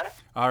to you, Sean.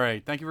 All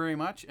right. Thank you very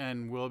much,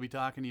 and we'll be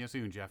talking to you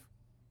soon, Jeff.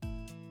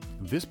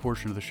 This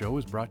portion of the show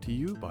is brought to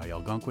you by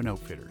Algonquin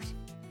Outfitters.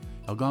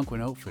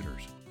 Algonquin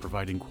Outfitters,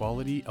 providing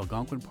quality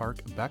Algonquin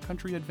Park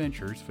backcountry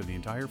adventures for the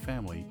entire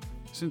family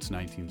since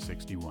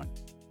 1961.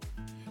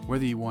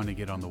 Whether you want to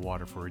get on the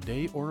water for a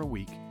day or a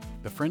week,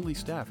 the friendly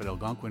staff at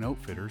Algonquin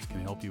Outfitters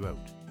can help you out.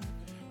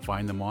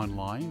 Find them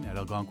online at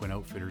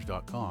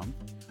algonquinoutfitters.com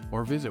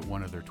or visit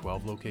one of their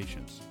 12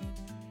 locations.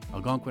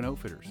 Algonquin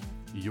Outfitters,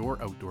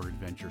 your outdoor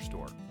adventure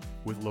store,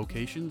 with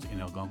locations in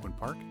Algonquin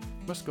Park,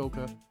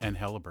 Muskoka, and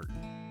Halliburton.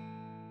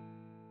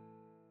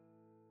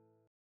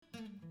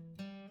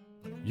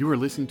 You are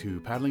listening to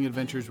Paddling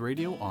Adventures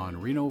Radio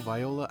on Reno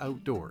Viola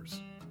Outdoors.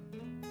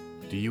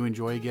 Do you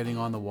enjoy getting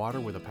on the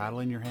water with a paddle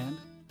in your hand?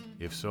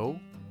 If so,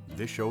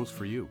 this show's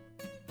for you.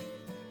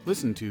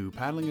 Listen to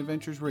Paddling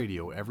Adventures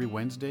Radio every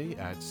Wednesday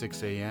at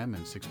 6 a.m.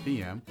 and 6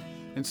 p.m.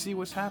 and see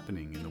what's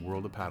happening in the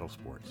world of paddle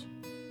sports.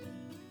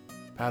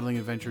 Paddling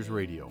Adventures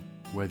Radio,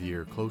 whether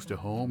you're close to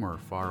home or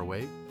far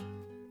away,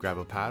 grab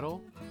a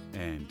paddle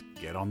and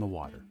get on the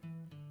water.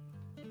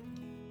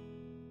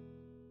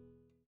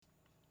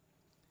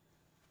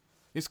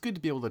 It's good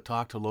to be able to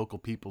talk to local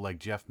people like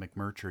Jeff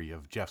McMurtry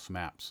of Jeff's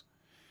Maps,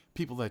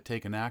 people that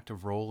take an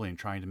active role in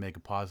trying to make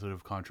a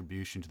positive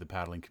contribution to the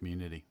paddling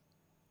community.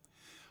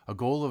 A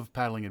goal of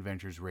Paddling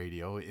Adventures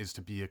Radio is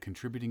to be a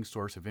contributing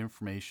source of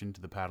information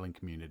to the paddling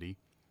community,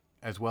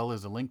 as well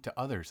as a link to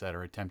others that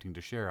are attempting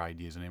to share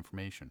ideas and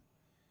information.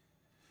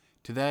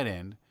 To that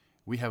end,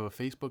 we have a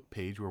Facebook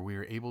page where we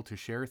are able to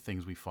share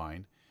things we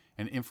find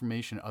and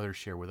information others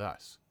share with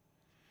us.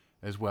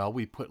 As well,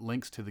 we put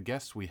links to the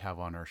guests we have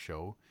on our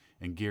show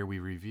and gear we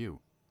review.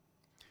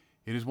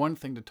 It is one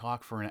thing to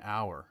talk for an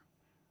hour,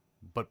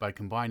 but by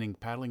combining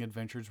Paddling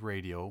Adventures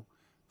Radio,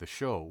 the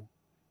show,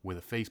 with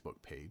a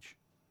Facebook page,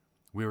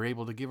 we are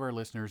able to give our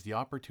listeners the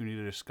opportunity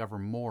to discover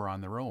more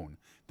on their own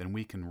than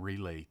we can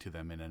relay to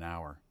them in an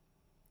hour.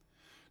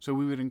 So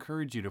we would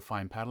encourage you to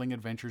find Paddling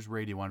Adventures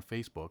Radio on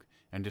Facebook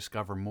and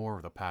discover more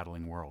of the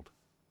paddling world.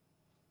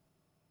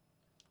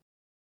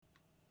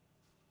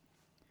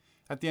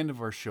 At the end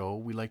of our show,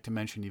 we like to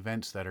mention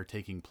events that are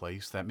taking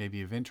place that may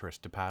be of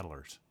interest to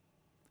paddlers.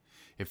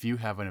 If you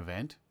have an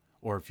event,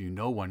 or if you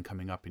know one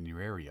coming up in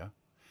your area,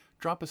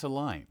 drop us a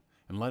line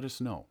and let us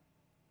know.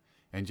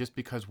 And just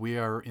because we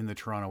are in the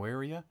Toronto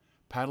area,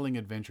 Paddling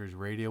Adventures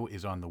Radio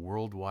is on the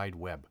World Wide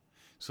Web,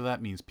 so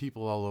that means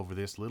people all over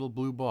this little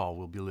blue ball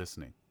will be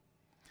listening.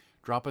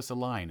 Drop us a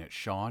line at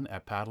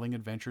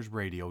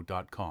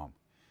Sean@paddlingadventuresradio.com.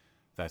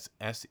 That's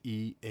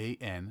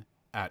SEAN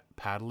at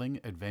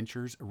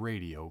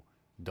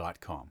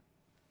paddlingadventuresradio.com.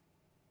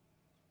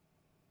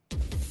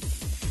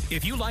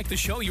 If you like the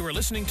show you are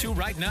listening to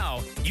right now,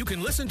 you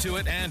can listen to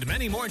it and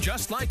many more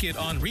just like it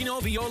on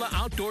Reno Viola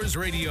Outdoors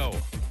Radio.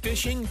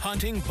 Fishing,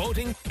 hunting,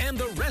 boating, and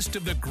the rest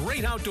of the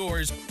great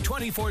outdoors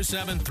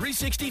 24/7,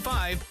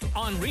 365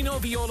 on Reno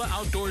Viola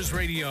Outdoors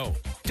Radio.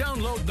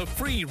 Download the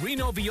free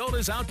Reno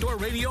Viola's Outdoor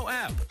Radio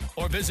app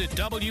or visit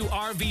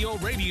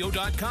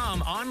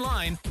WRVOradio.com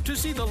online to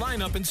see the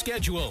lineup and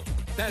schedule.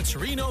 That's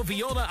Reno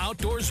Viola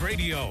Outdoors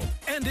Radio.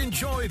 And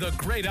enjoy the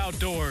great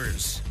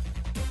outdoors.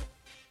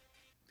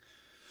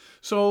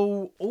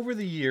 So over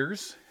the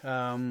years,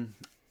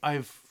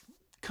 I've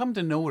come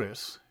to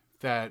notice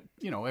that,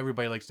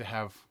 everybody likes to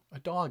have a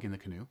dog in the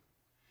canoe.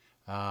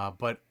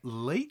 But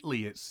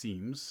lately, it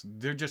seems,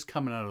 they're just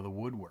coming out of the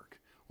woodwork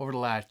over the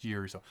last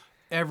year or so.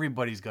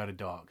 Everybody's got a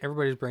dog.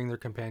 Everybody's bringing their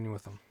companion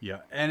with them.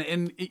 Yeah,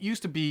 and it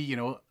used to be,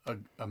 a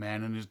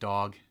man and his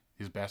dog,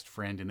 his best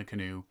friend in the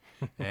canoe,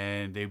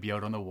 and they'd be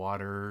out on the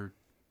water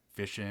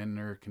fishing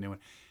or canoeing.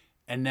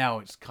 And now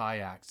it's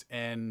kayaks,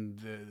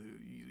 and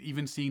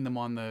even seeing them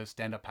on the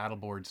stand-up paddle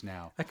boards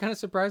now. That kind of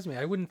surprised me.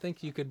 I wouldn't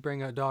think you could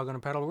bring a dog on a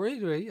paddle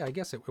board. I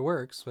guess it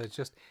works, but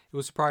I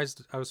was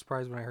surprised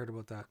when I heard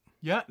about that.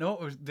 Yeah,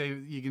 no,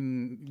 you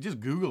can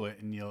just Google it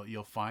and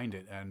you'll find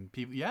it. And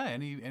people,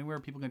 anywhere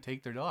people can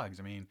take their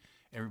dogs. I mean,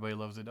 everybody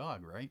loves a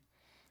dog, right?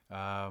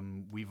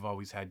 We've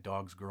always had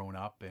dogs growing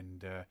up,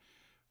 and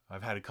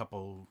I've had a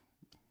couple.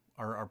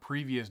 Our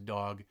previous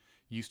dog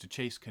used to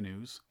chase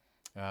canoes.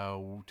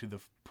 To the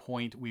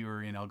point we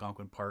were in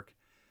Algonquin Park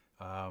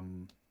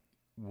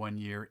one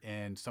year,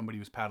 and somebody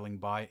was paddling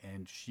by,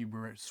 and she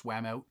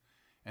swam out,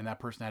 and that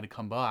person had to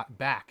come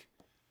back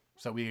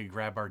so that we could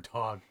grab our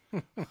dog.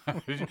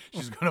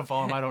 She's going to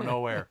follow him I don't know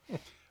where.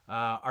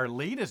 Our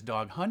latest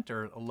dog,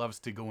 Hunter, loves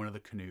to go into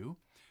the canoe,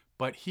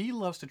 but he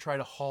loves to try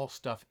to haul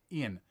stuff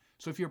in.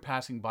 So if you're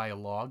passing by a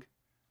log,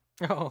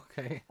 oh,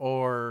 okay.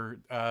 Or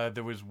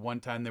there was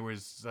one time there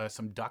was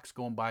some ducks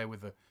going by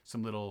with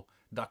some little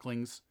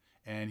ducklings,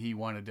 and he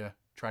wanted to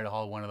try to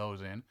haul one of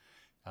those in,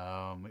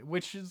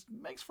 which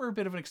makes for a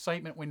bit of an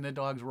excitement when the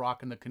dog's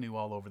rocking the canoe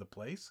all over the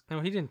place.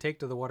 No, he didn't take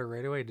to the water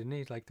right away, didn't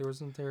he? Like, there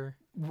wasn't there...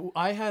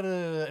 I had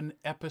an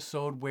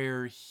episode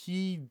where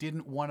he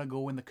didn't want to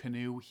go in the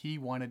canoe. He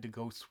wanted to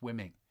go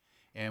swimming,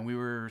 and we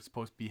were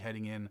supposed to be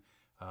heading in.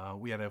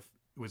 It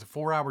was a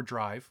 4-hour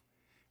drive.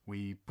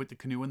 We put the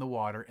canoe in the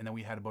water, and then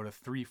we had about a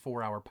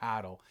 3-4 hour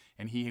paddle,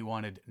 and he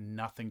wanted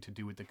nothing to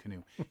do with the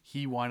canoe.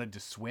 He wanted to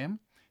swim.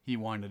 He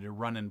wanted to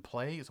run and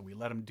play, so we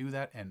let him do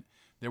that, and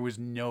there was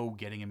no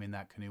getting him in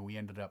that canoe. We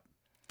ended up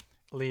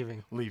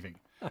leaving.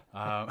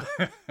 Yeah,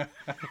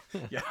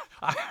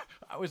 I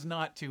was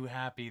not too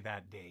happy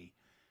that day.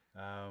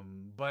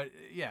 But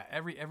yeah,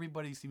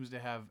 everybody seems to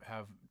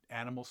have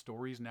animal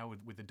stories now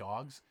with the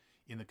dogs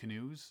in the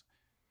canoes.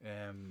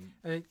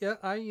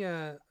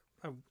 The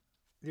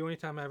only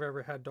time I've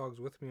ever had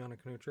dogs with me on a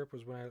canoe trip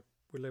was when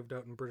we lived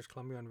out in British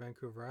Columbia on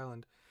Vancouver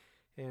Island,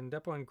 and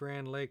up on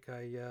Grand Lake,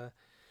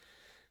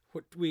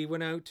 we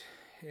went out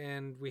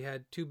and we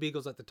had 2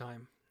 beagles at the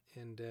time,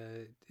 and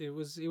it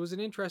was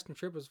an interesting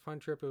trip. It was a fun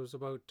trip. It was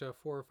about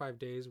 4 or 5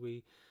 days.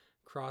 We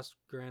crossed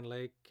Grand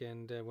Lake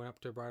and went up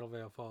to Bridal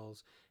Veil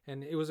Falls,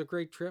 and it was a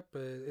great trip.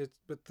 But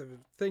the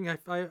thing I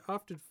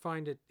often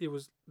find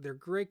they're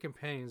great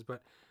companions,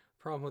 but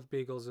problem with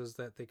beagles is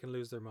that they can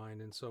lose their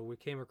mind, and so we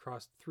came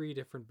across 3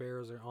 different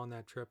bears on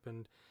that trip,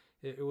 and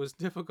it was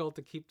difficult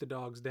to keep the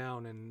dogs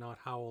down and not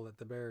howl at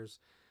the bears.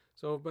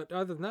 So, but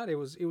other than that, it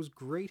was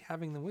great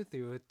having them with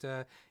you.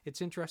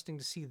 It's interesting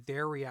to see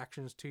their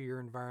reactions to your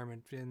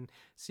environment and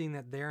seeing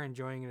that they're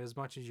enjoying it as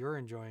much as you're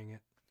enjoying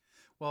it.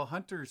 Well,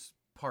 Hunter's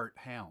part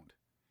hound,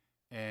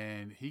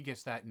 and he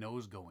gets that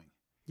nose going.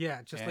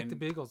 Yeah, just like the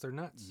beagles, they're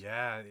nuts.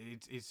 Yeah,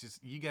 it's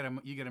just you get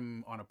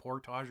him on a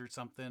portage or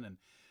something, and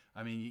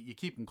I mean you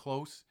keep him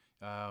close.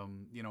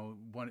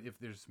 If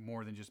there's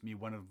more than just me,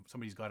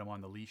 somebody's got him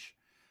on the leash.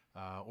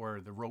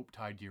 Or the rope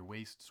tied to your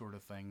waist sort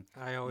of thing.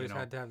 I always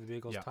had to have the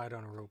beagles tied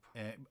on a rope.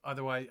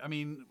 Otherwise, I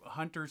mean,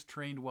 Hunter's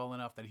trained well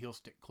enough that he'll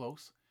stick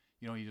close.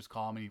 You just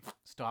call him and he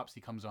stops, he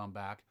comes on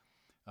back.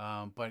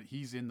 But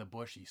he's in the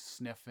bush, he's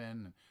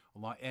sniffing.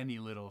 Any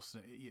little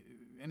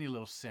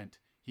scent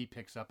he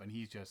picks up, and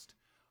he's just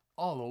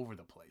all over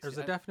the place. There's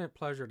a definite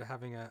pleasure to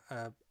having a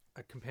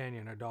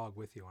companion, a dog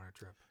with you on a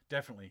trip.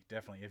 Definitely.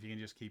 If you can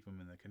just keep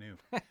him in the canoe.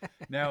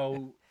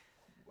 Now...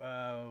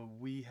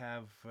 we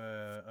have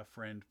a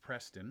friend,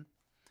 Preston,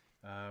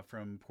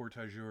 from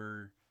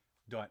portageur.ca,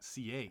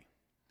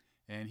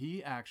 and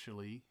he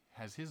actually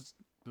has his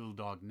little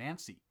dog,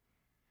 Nancy,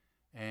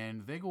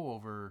 and they go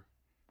over,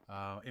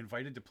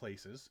 invited to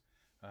places,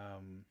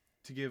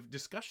 to give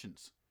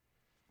discussions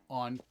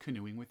on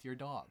canoeing with your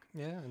dog.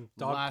 Yeah, and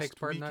dog takes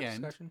part in that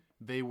discussion.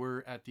 They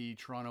were at the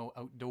Toronto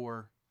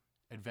Outdoor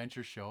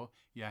Adventure Show.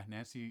 Yeah,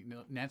 Nancy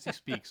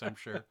speaks, I'm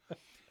sure.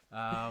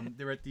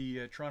 They're at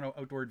the Toronto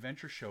Outdoor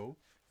Adventure Show,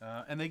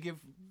 and they give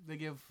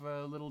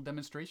little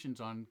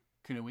demonstrations on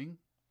canoeing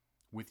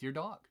with your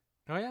dog.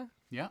 Oh yeah.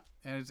 Yeah,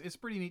 and it's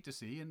pretty neat to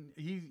see. And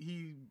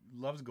he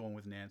loves going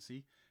with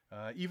Nancy.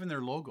 Even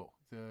their logo,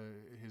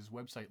 his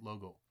website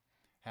logo,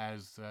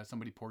 has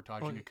somebody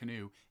portaging a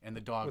canoe and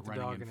the dog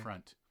running in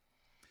front.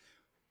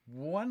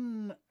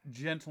 One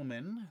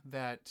gentleman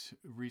that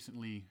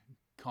recently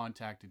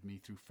contacted me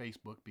through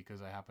Facebook,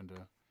 because I happened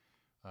to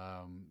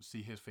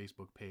see his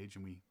Facebook page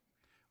and we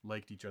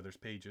liked each other's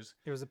pages.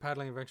 It was the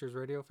Paddling Adventures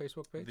Radio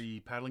Facebook page? The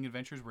Paddling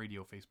Adventures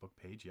Radio Facebook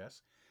page,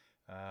 yes.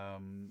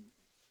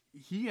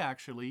 He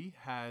actually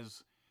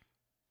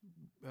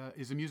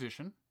is a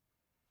musician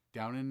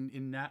down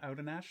out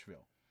in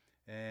Nashville,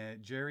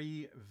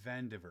 Jerry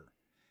Vandiver,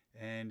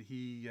 and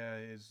he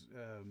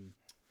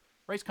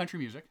writes country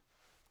music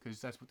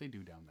because that's what they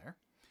do down there.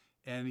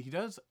 And he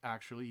does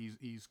actually.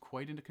 He's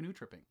quite into canoe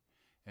tripping,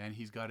 and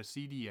he's got a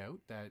CD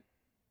out that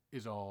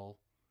is all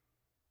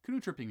canoe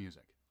tripping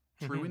music,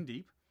 true and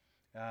deep.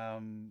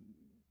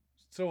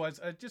 So I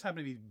just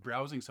happened to be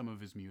browsing some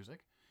of his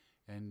music,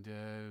 and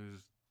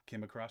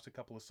came across a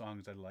couple of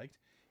songs I liked,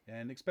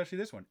 and especially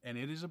this one. And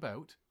it is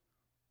about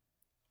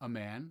a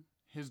man,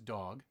 his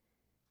dog,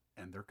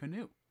 and their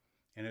canoe.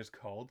 And it's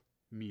called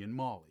Me and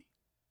Molly.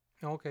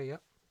 Okay,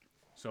 yep.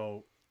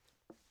 So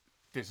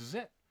this is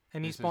it.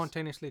 And he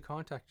spontaneously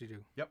contacted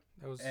you. Yep.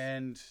 That was...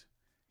 And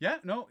yeah,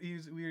 no,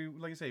 we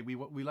like I say, we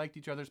liked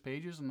each other's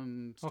pages and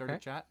then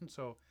started chatting.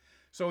 So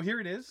here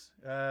it is,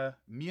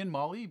 Me and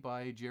Molly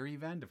by Jerry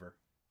Vandiver.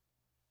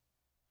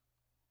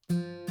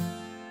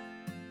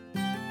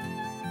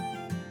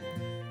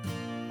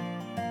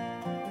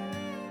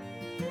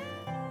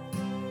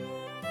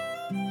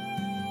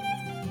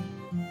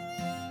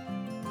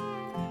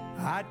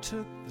 I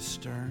took the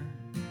stern,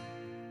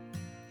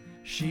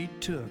 she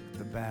took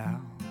the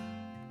bow.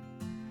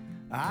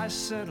 I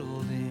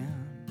settled in,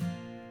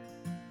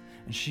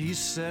 and she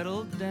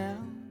settled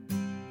down,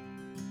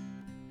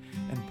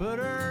 and put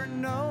her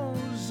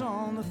nose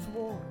on the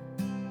thwart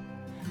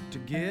to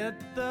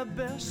get the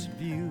best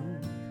view.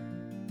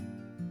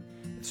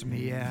 It's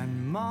me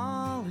and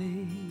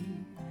Molly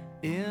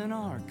in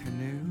our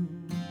canoe.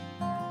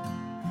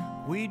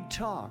 We'd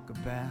talk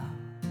about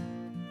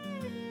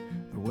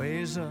the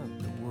ways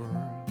of the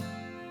world,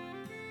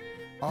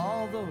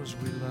 all those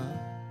we love,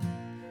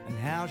 and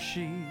how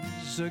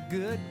she's a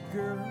good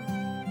girl.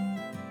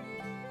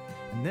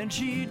 And then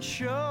she'd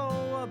show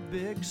a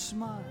big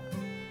smile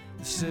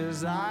that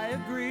says, I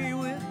agree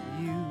with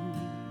you.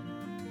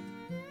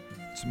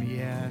 It's me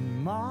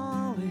and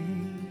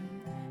Molly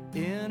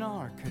in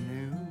our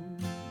canoe.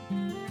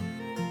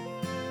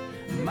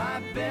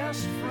 My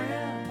best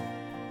friend,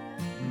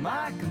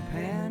 my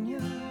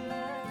companion,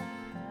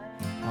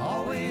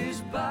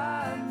 always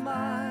by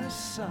my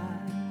side,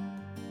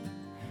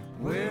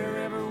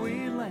 wherever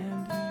we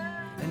landed,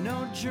 and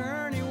no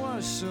journey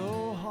was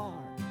so hard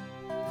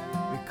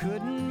we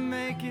couldn't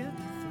make it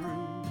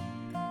through.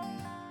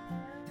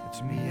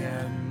 It's me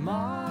and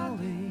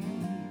Molly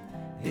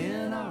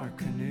in our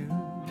canoe.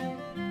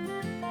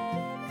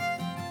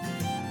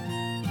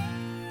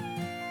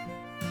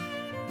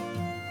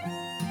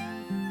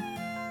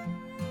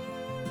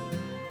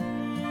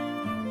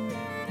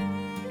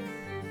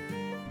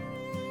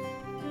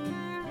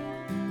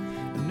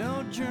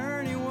 No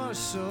journey was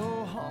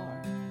so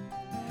hard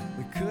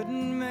we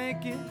couldn't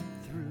make it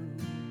through.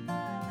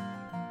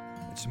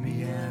 It's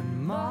me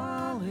and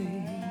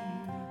Molly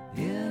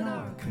in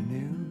our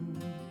canoe.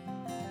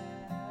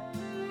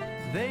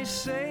 They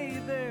say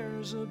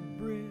there's a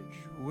bridge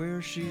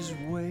where she's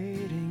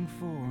waiting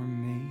for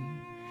me,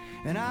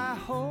 and I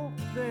hope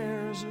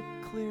there's a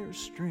clear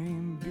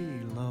stream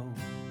below.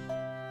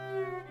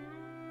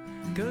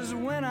 'Cause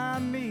when I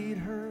meet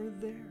her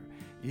there,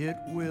 it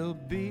will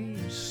be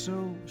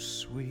so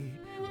sweet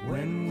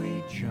when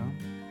we jump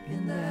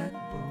in that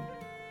boat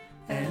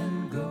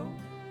and go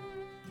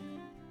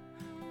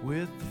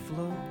with the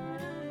flow.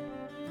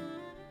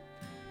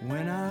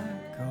 When I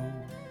go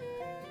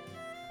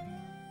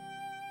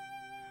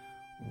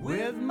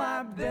with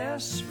my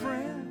best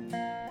friend,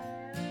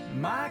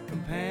 my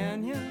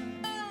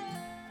companion,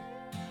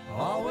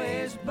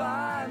 always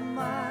by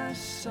my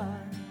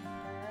side,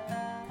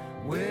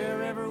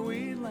 wherever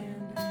we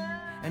landed,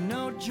 and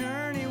no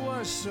journey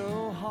was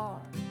so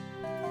hard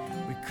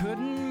we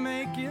couldn't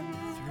make it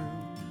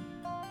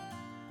through.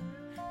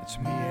 It's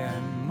me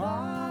and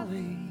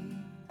Molly.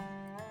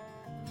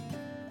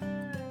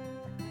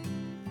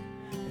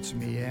 It's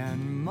me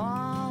and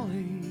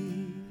Molly.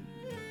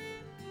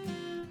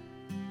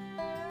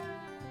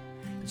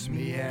 It's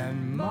me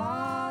and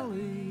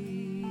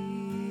Molly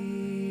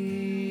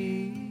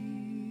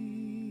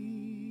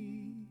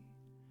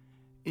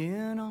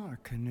in our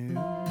canoe.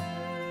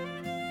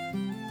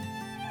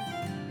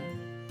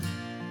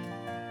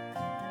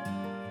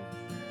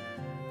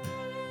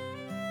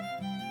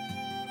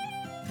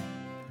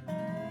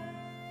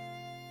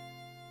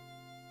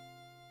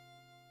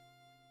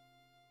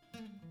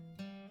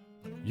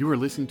 You are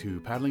listening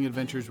to Paddling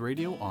Adventures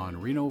Radio on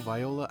Reno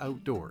Viola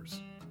Outdoors.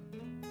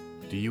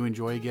 Do you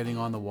enjoy getting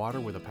on the water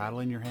with a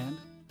paddle in your hand?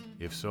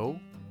 If so,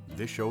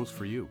 this show's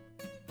for you.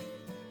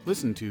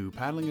 Listen to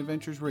Paddling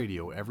Adventures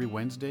Radio every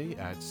Wednesday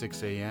at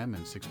 6 a.m.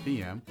 and 6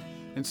 p.m.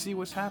 and see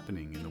what's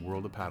happening in the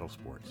world of paddle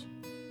sports.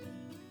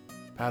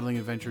 Paddling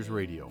Adventures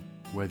Radio,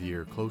 whether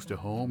you're close to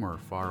home or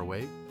far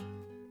away,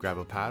 grab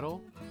a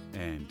paddle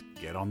and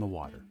get on the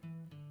water.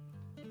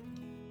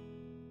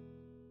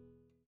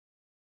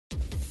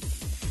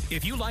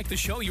 If you like the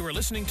show you are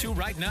listening to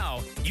right now,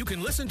 you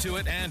can listen to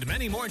it and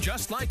many more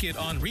just like it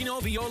on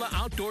Reno Viola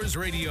Outdoors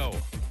Radio.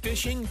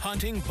 Fishing,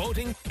 hunting,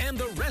 boating, and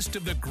the rest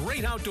of the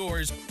great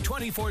outdoors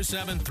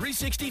 24/7,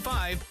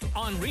 365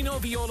 on Reno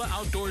Viola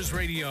Outdoors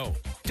Radio.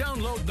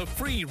 Download the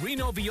free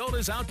Reno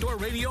Viola's Outdoor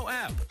Radio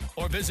app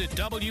or visit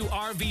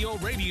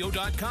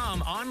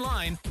WRVOradio.com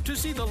online to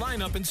see the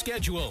lineup and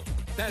schedule.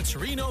 That's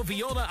Reno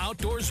Viola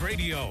Outdoors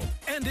Radio.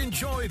 And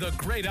enjoy the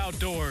great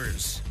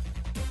outdoors.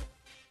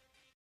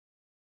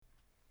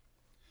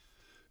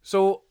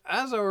 So,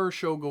 as our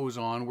show goes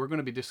on, we're going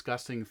to be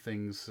discussing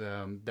things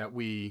that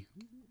we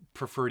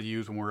prefer to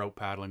use when we're out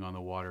paddling on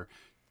the water.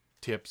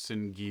 Tips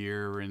and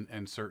gear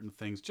and certain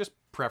things, just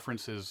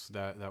preferences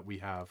that we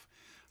have.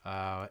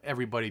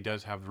 Everybody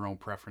does have their own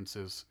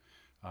preferences.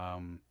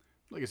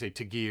 Like I say,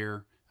 to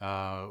gear,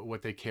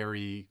 what they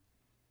carry,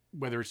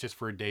 whether it's just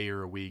for a day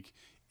or a week,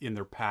 in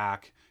their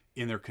pack,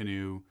 in their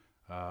canoe,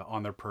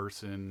 on their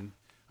person.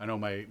 I know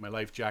my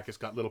life jacket's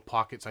got little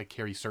pockets I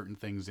carry certain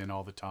things in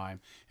all the time,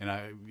 and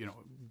I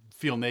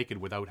feel naked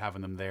without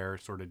having them there,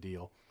 sort of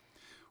deal.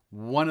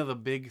 One of the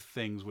big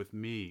things with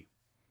me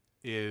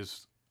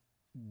is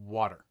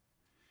water.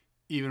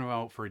 Even if I'm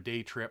out for a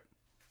day trip,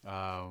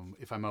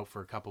 if I'm out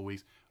for a couple of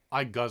weeks,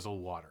 I guzzle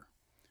water.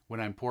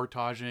 When I'm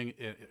portaging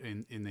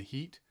in the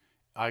heat,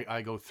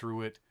 I go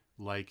through it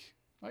like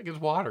it's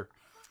water.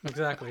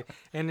 Exactly.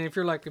 And if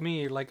you're like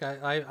me, like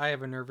I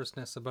have a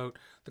nervousness about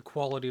the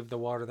quality of the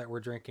water that we're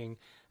drinking.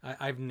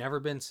 I've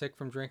never been sick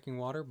from drinking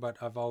water, but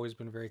I've always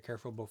been very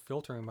careful about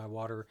filtering my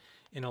water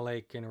in a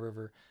lake, in a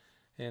river.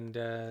 And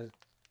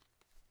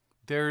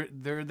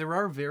there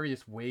are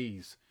various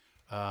ways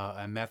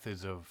and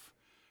methods of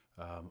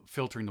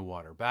filtering the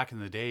water. Back in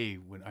the day,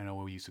 when I know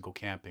we used to go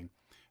camping,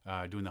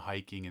 doing the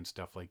hiking and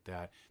stuff like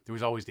that, there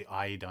was always the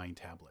iodine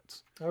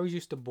tablets. I always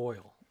used to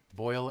boil.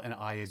 Boil and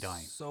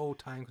iodine. So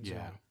time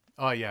consuming. Yeah.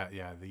 Oh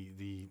yeah.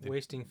 The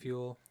wasting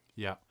fuel.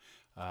 Yeah.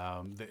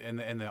 And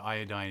the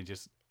iodine,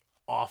 just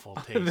awful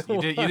taste.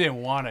 You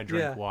didn't want to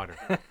drink water.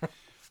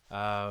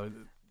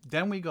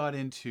 Then we got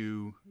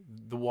into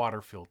the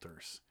water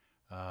filters.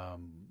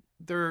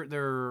 They've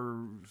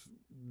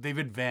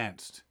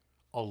advanced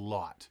a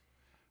lot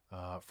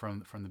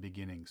from the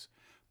beginnings.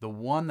 The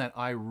one that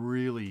I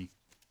really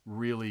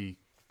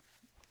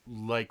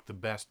like the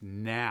best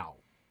now,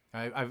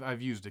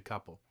 I've used a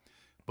couple,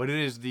 but it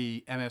is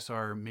the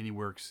MSR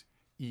Miniworks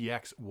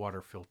EX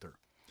water filter.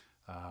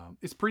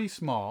 It's pretty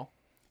small.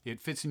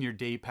 It fits in your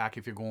day pack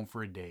if you're going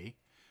for a day.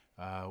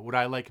 What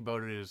I like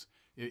about it is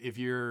if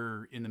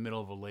you're in the middle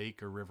of a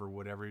lake or river,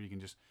 whatever, you can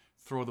just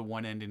throw the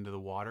one end into the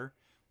water.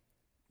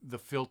 The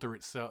filter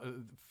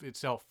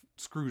itself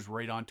screws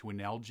right onto an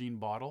Nalgene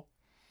bottle.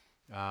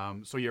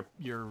 So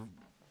you're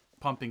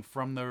pumping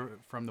from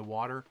the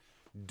water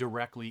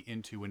directly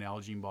into an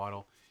Nalgene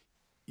bottle.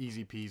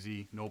 Easy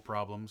peasy, no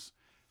problems.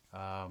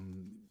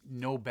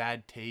 No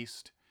bad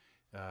taste.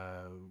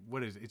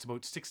 What is it? It's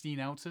about 16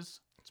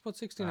 ounces. It's about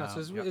 16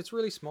 ounces. Yep. It's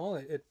really small.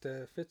 It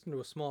fits into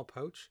a small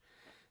pouch.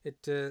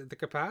 The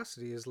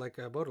capacity is like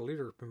about a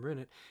liter per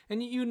minute.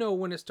 And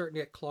when it's starting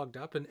to get clogged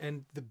up.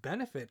 And the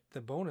benefit,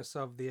 the bonus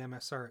of the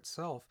MSR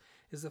itself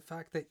is the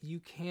fact that you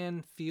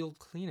can field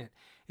clean it.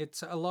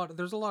 There's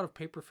a lot of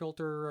paper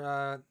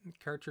filter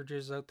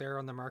cartridges out there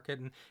on the market.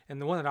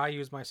 And the one that I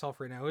use myself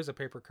right now is a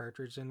paper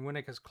cartridge. And when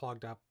it gets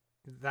clogged up,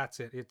 that's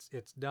it.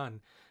 It's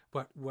done.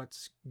 But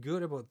what's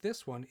good about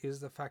this one is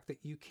the fact that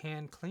you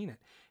can clean it.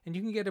 And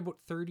you can get about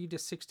 30 to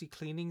 60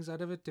 cleanings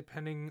out of it,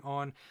 depending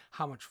on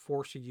how much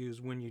force you use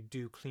when you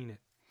do clean it.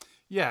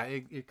 Yeah,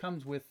 it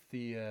comes with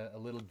a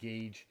little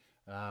gauge.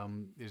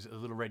 There's a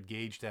little red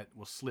gauge that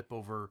will slip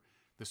over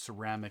the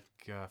ceramic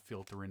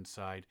filter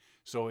inside.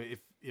 So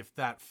if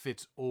that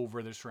fits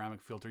over the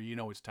ceramic filter,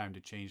 it's time to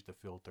change the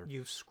filter.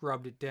 You've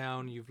scrubbed it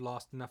down. You've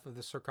lost enough of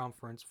the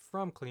circumference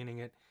from cleaning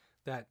it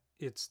that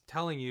it's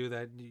telling you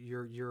that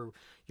you're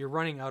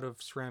running out of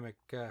ceramic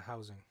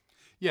housing.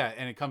 Yeah,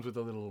 and it comes with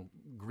a little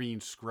green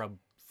scrub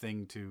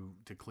thing to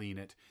clean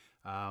it.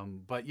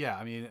 But yeah,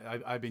 I mean,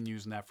 I've been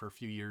using that for a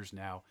few years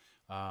now.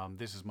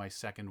 This is my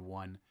second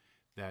one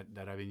that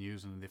I've been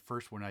using. The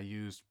first one I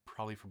used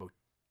probably for about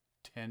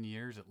 10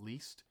 years at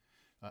least,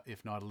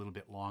 if not a little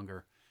bit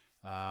longer.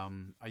 I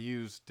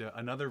used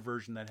another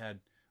version that had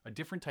a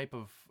different type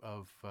of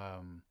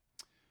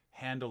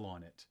handle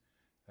on it.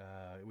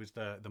 It was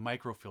the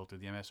microfilter,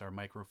 the MSR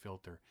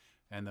microfilter,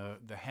 and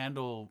the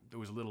handle, there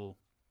was a little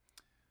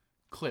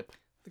clip.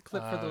 The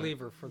clip for the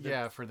lever for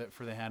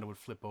the handle would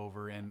flip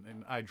over,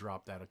 and I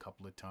dropped that a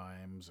couple of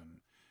times, and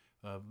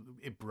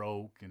it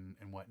broke and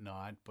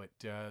whatnot. But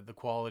the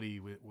quality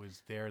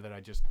was there that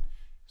I just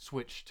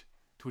switched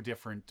to a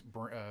different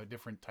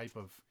type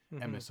of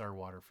MSR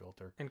water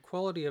filter. And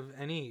quality of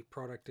any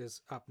product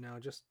is up now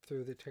just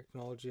through the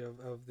technology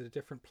of the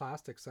different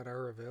plastics that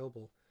are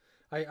available.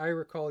 I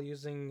recall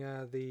using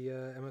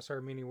the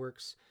MSR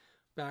MiniWorks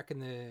back in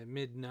the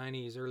mid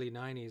 90s, early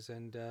 90s,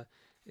 and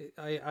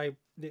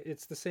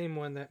it's the same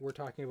one that we're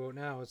talking about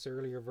now. It's the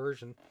earlier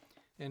version.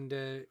 And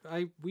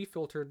we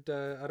filtered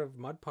out of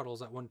mud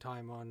puddles at one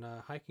time on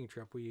a hiking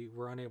trip. We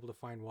were unable to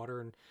find water,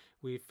 and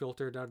we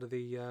filtered out of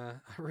the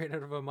right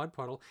out of a mud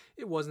puddle.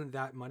 It wasn't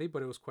that muddy,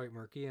 but it was quite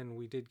murky, and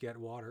we did get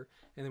water.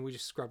 And then we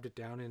just scrubbed it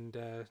down, and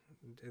the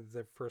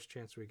first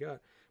chance we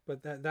got.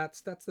 But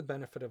that's the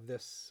benefit of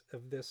this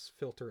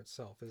filter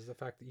itself, is the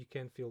fact that you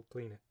can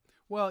clean it.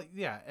 Well,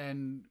 yeah,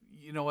 and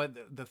you know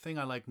what? The thing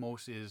I like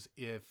most is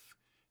if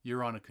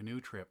you're on a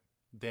canoe trip,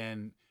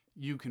 then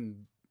you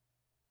can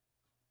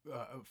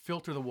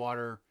filter the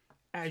water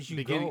as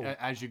you go.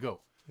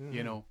 Mm-hmm.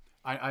 You know,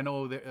 I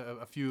know that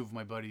a few of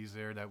my buddies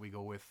there that we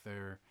go with,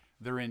 they're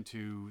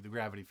into the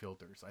gravity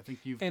filters. I think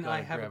you've and got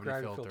I have a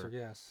gravity filter,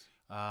 yes.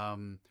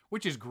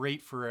 Which is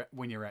great for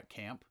when you're at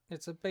camp.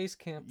 It's a base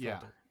camp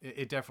filter. Yeah,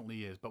 it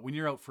definitely is. But when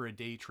you're out for a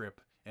day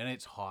trip and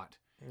it's hot,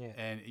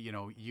 and you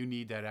know you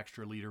need that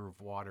extra liter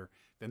of water,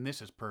 then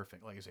this is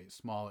perfect. Like I say, it's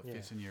small. It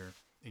fits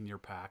in your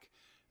pack.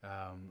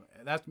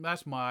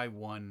 That's my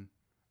one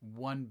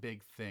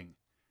big thing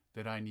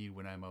that I need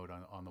when I'm out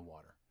on the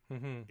water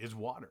is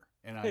water,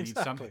 and I need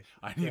something.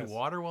 I need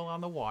water while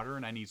on the water,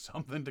 and I need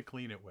something to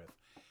clean it with.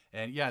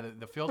 And yeah,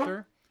 the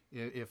filter.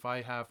 If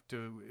I had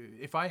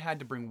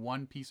to bring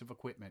one piece of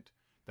equipment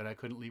that I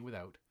couldn't leave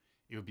without,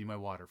 it would be my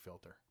water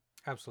filter.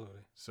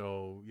 Absolutely.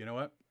 So you know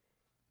what?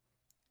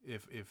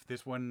 If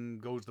this one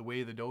goes the way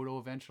of the dodo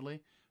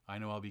eventually, I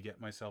know I'll be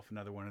getting myself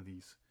another one of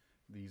these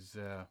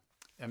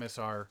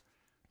MSR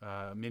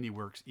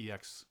MiniWorks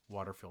EX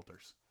water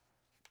filters.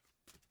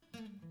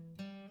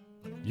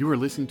 You are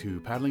listening to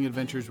Paddling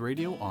Adventures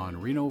Radio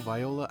on Reno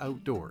Viola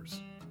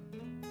Outdoors.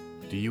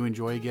 Do you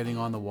enjoy getting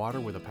on the water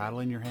with a paddle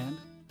in your hand?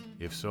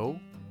 If so,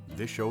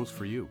 this show's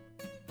for you.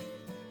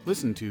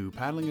 Listen to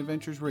Paddling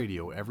Adventures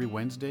Radio every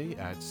Wednesday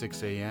at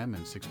 6 a.m.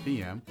 and 6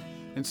 p.m.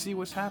 and see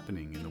what's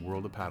happening in the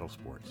world of paddle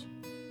sports.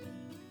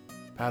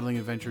 Paddling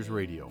Adventures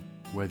Radio,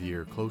 whether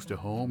you're close to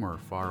home or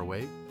far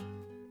away,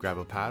 grab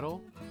a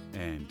paddle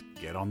and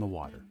get on the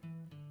water.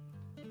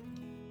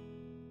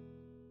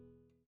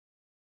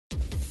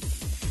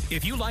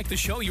 If you like the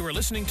show you are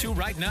listening to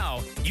right now,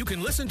 you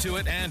can listen to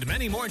it and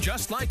many more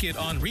just like it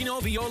on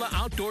Reno Viola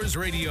Outdoors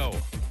Radio.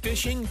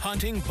 Fishing,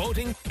 hunting,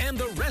 boating, and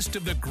the rest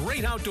of the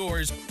great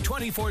outdoors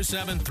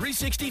 24/7,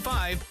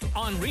 365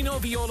 on Reno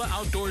Viola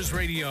Outdoors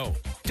Radio.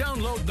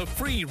 Download the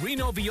free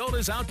Reno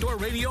Viola's Outdoor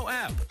Radio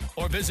app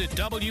or visit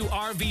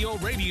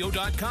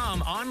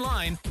WRVOradio.com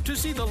online to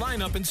see the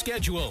lineup and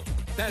schedule.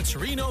 That's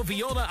Reno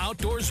Viola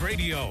Outdoors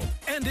Radio.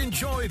 And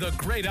enjoy the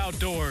great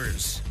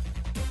outdoors.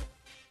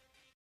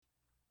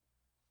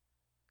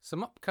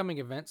 Some upcoming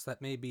events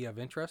that may be of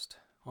interest.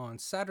 On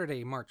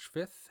Saturday, March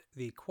 5th,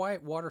 the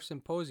Quiet Water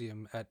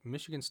Symposium at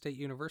Michigan State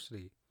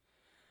University.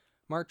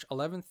 March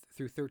 11th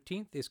through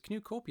 13th is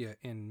Canoecopia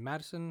in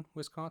Madison,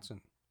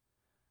 Wisconsin.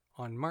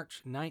 On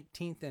March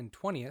 19th and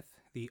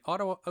 20th, the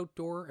Ottawa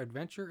Outdoor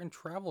Adventure and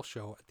Travel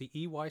Show at the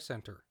EY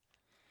Center.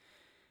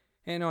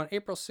 And on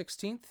April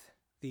 16th,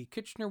 the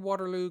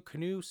Kitchener-Waterloo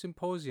Canoe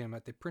Symposium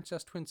at the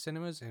Princess Twin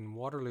Cinemas in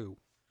Waterloo.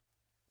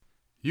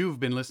 You've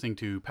been listening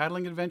to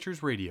Paddling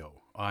Adventures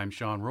Radio. I'm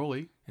Sean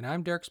Rowley. And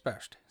I'm Derek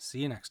Specht. See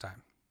you next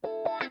time.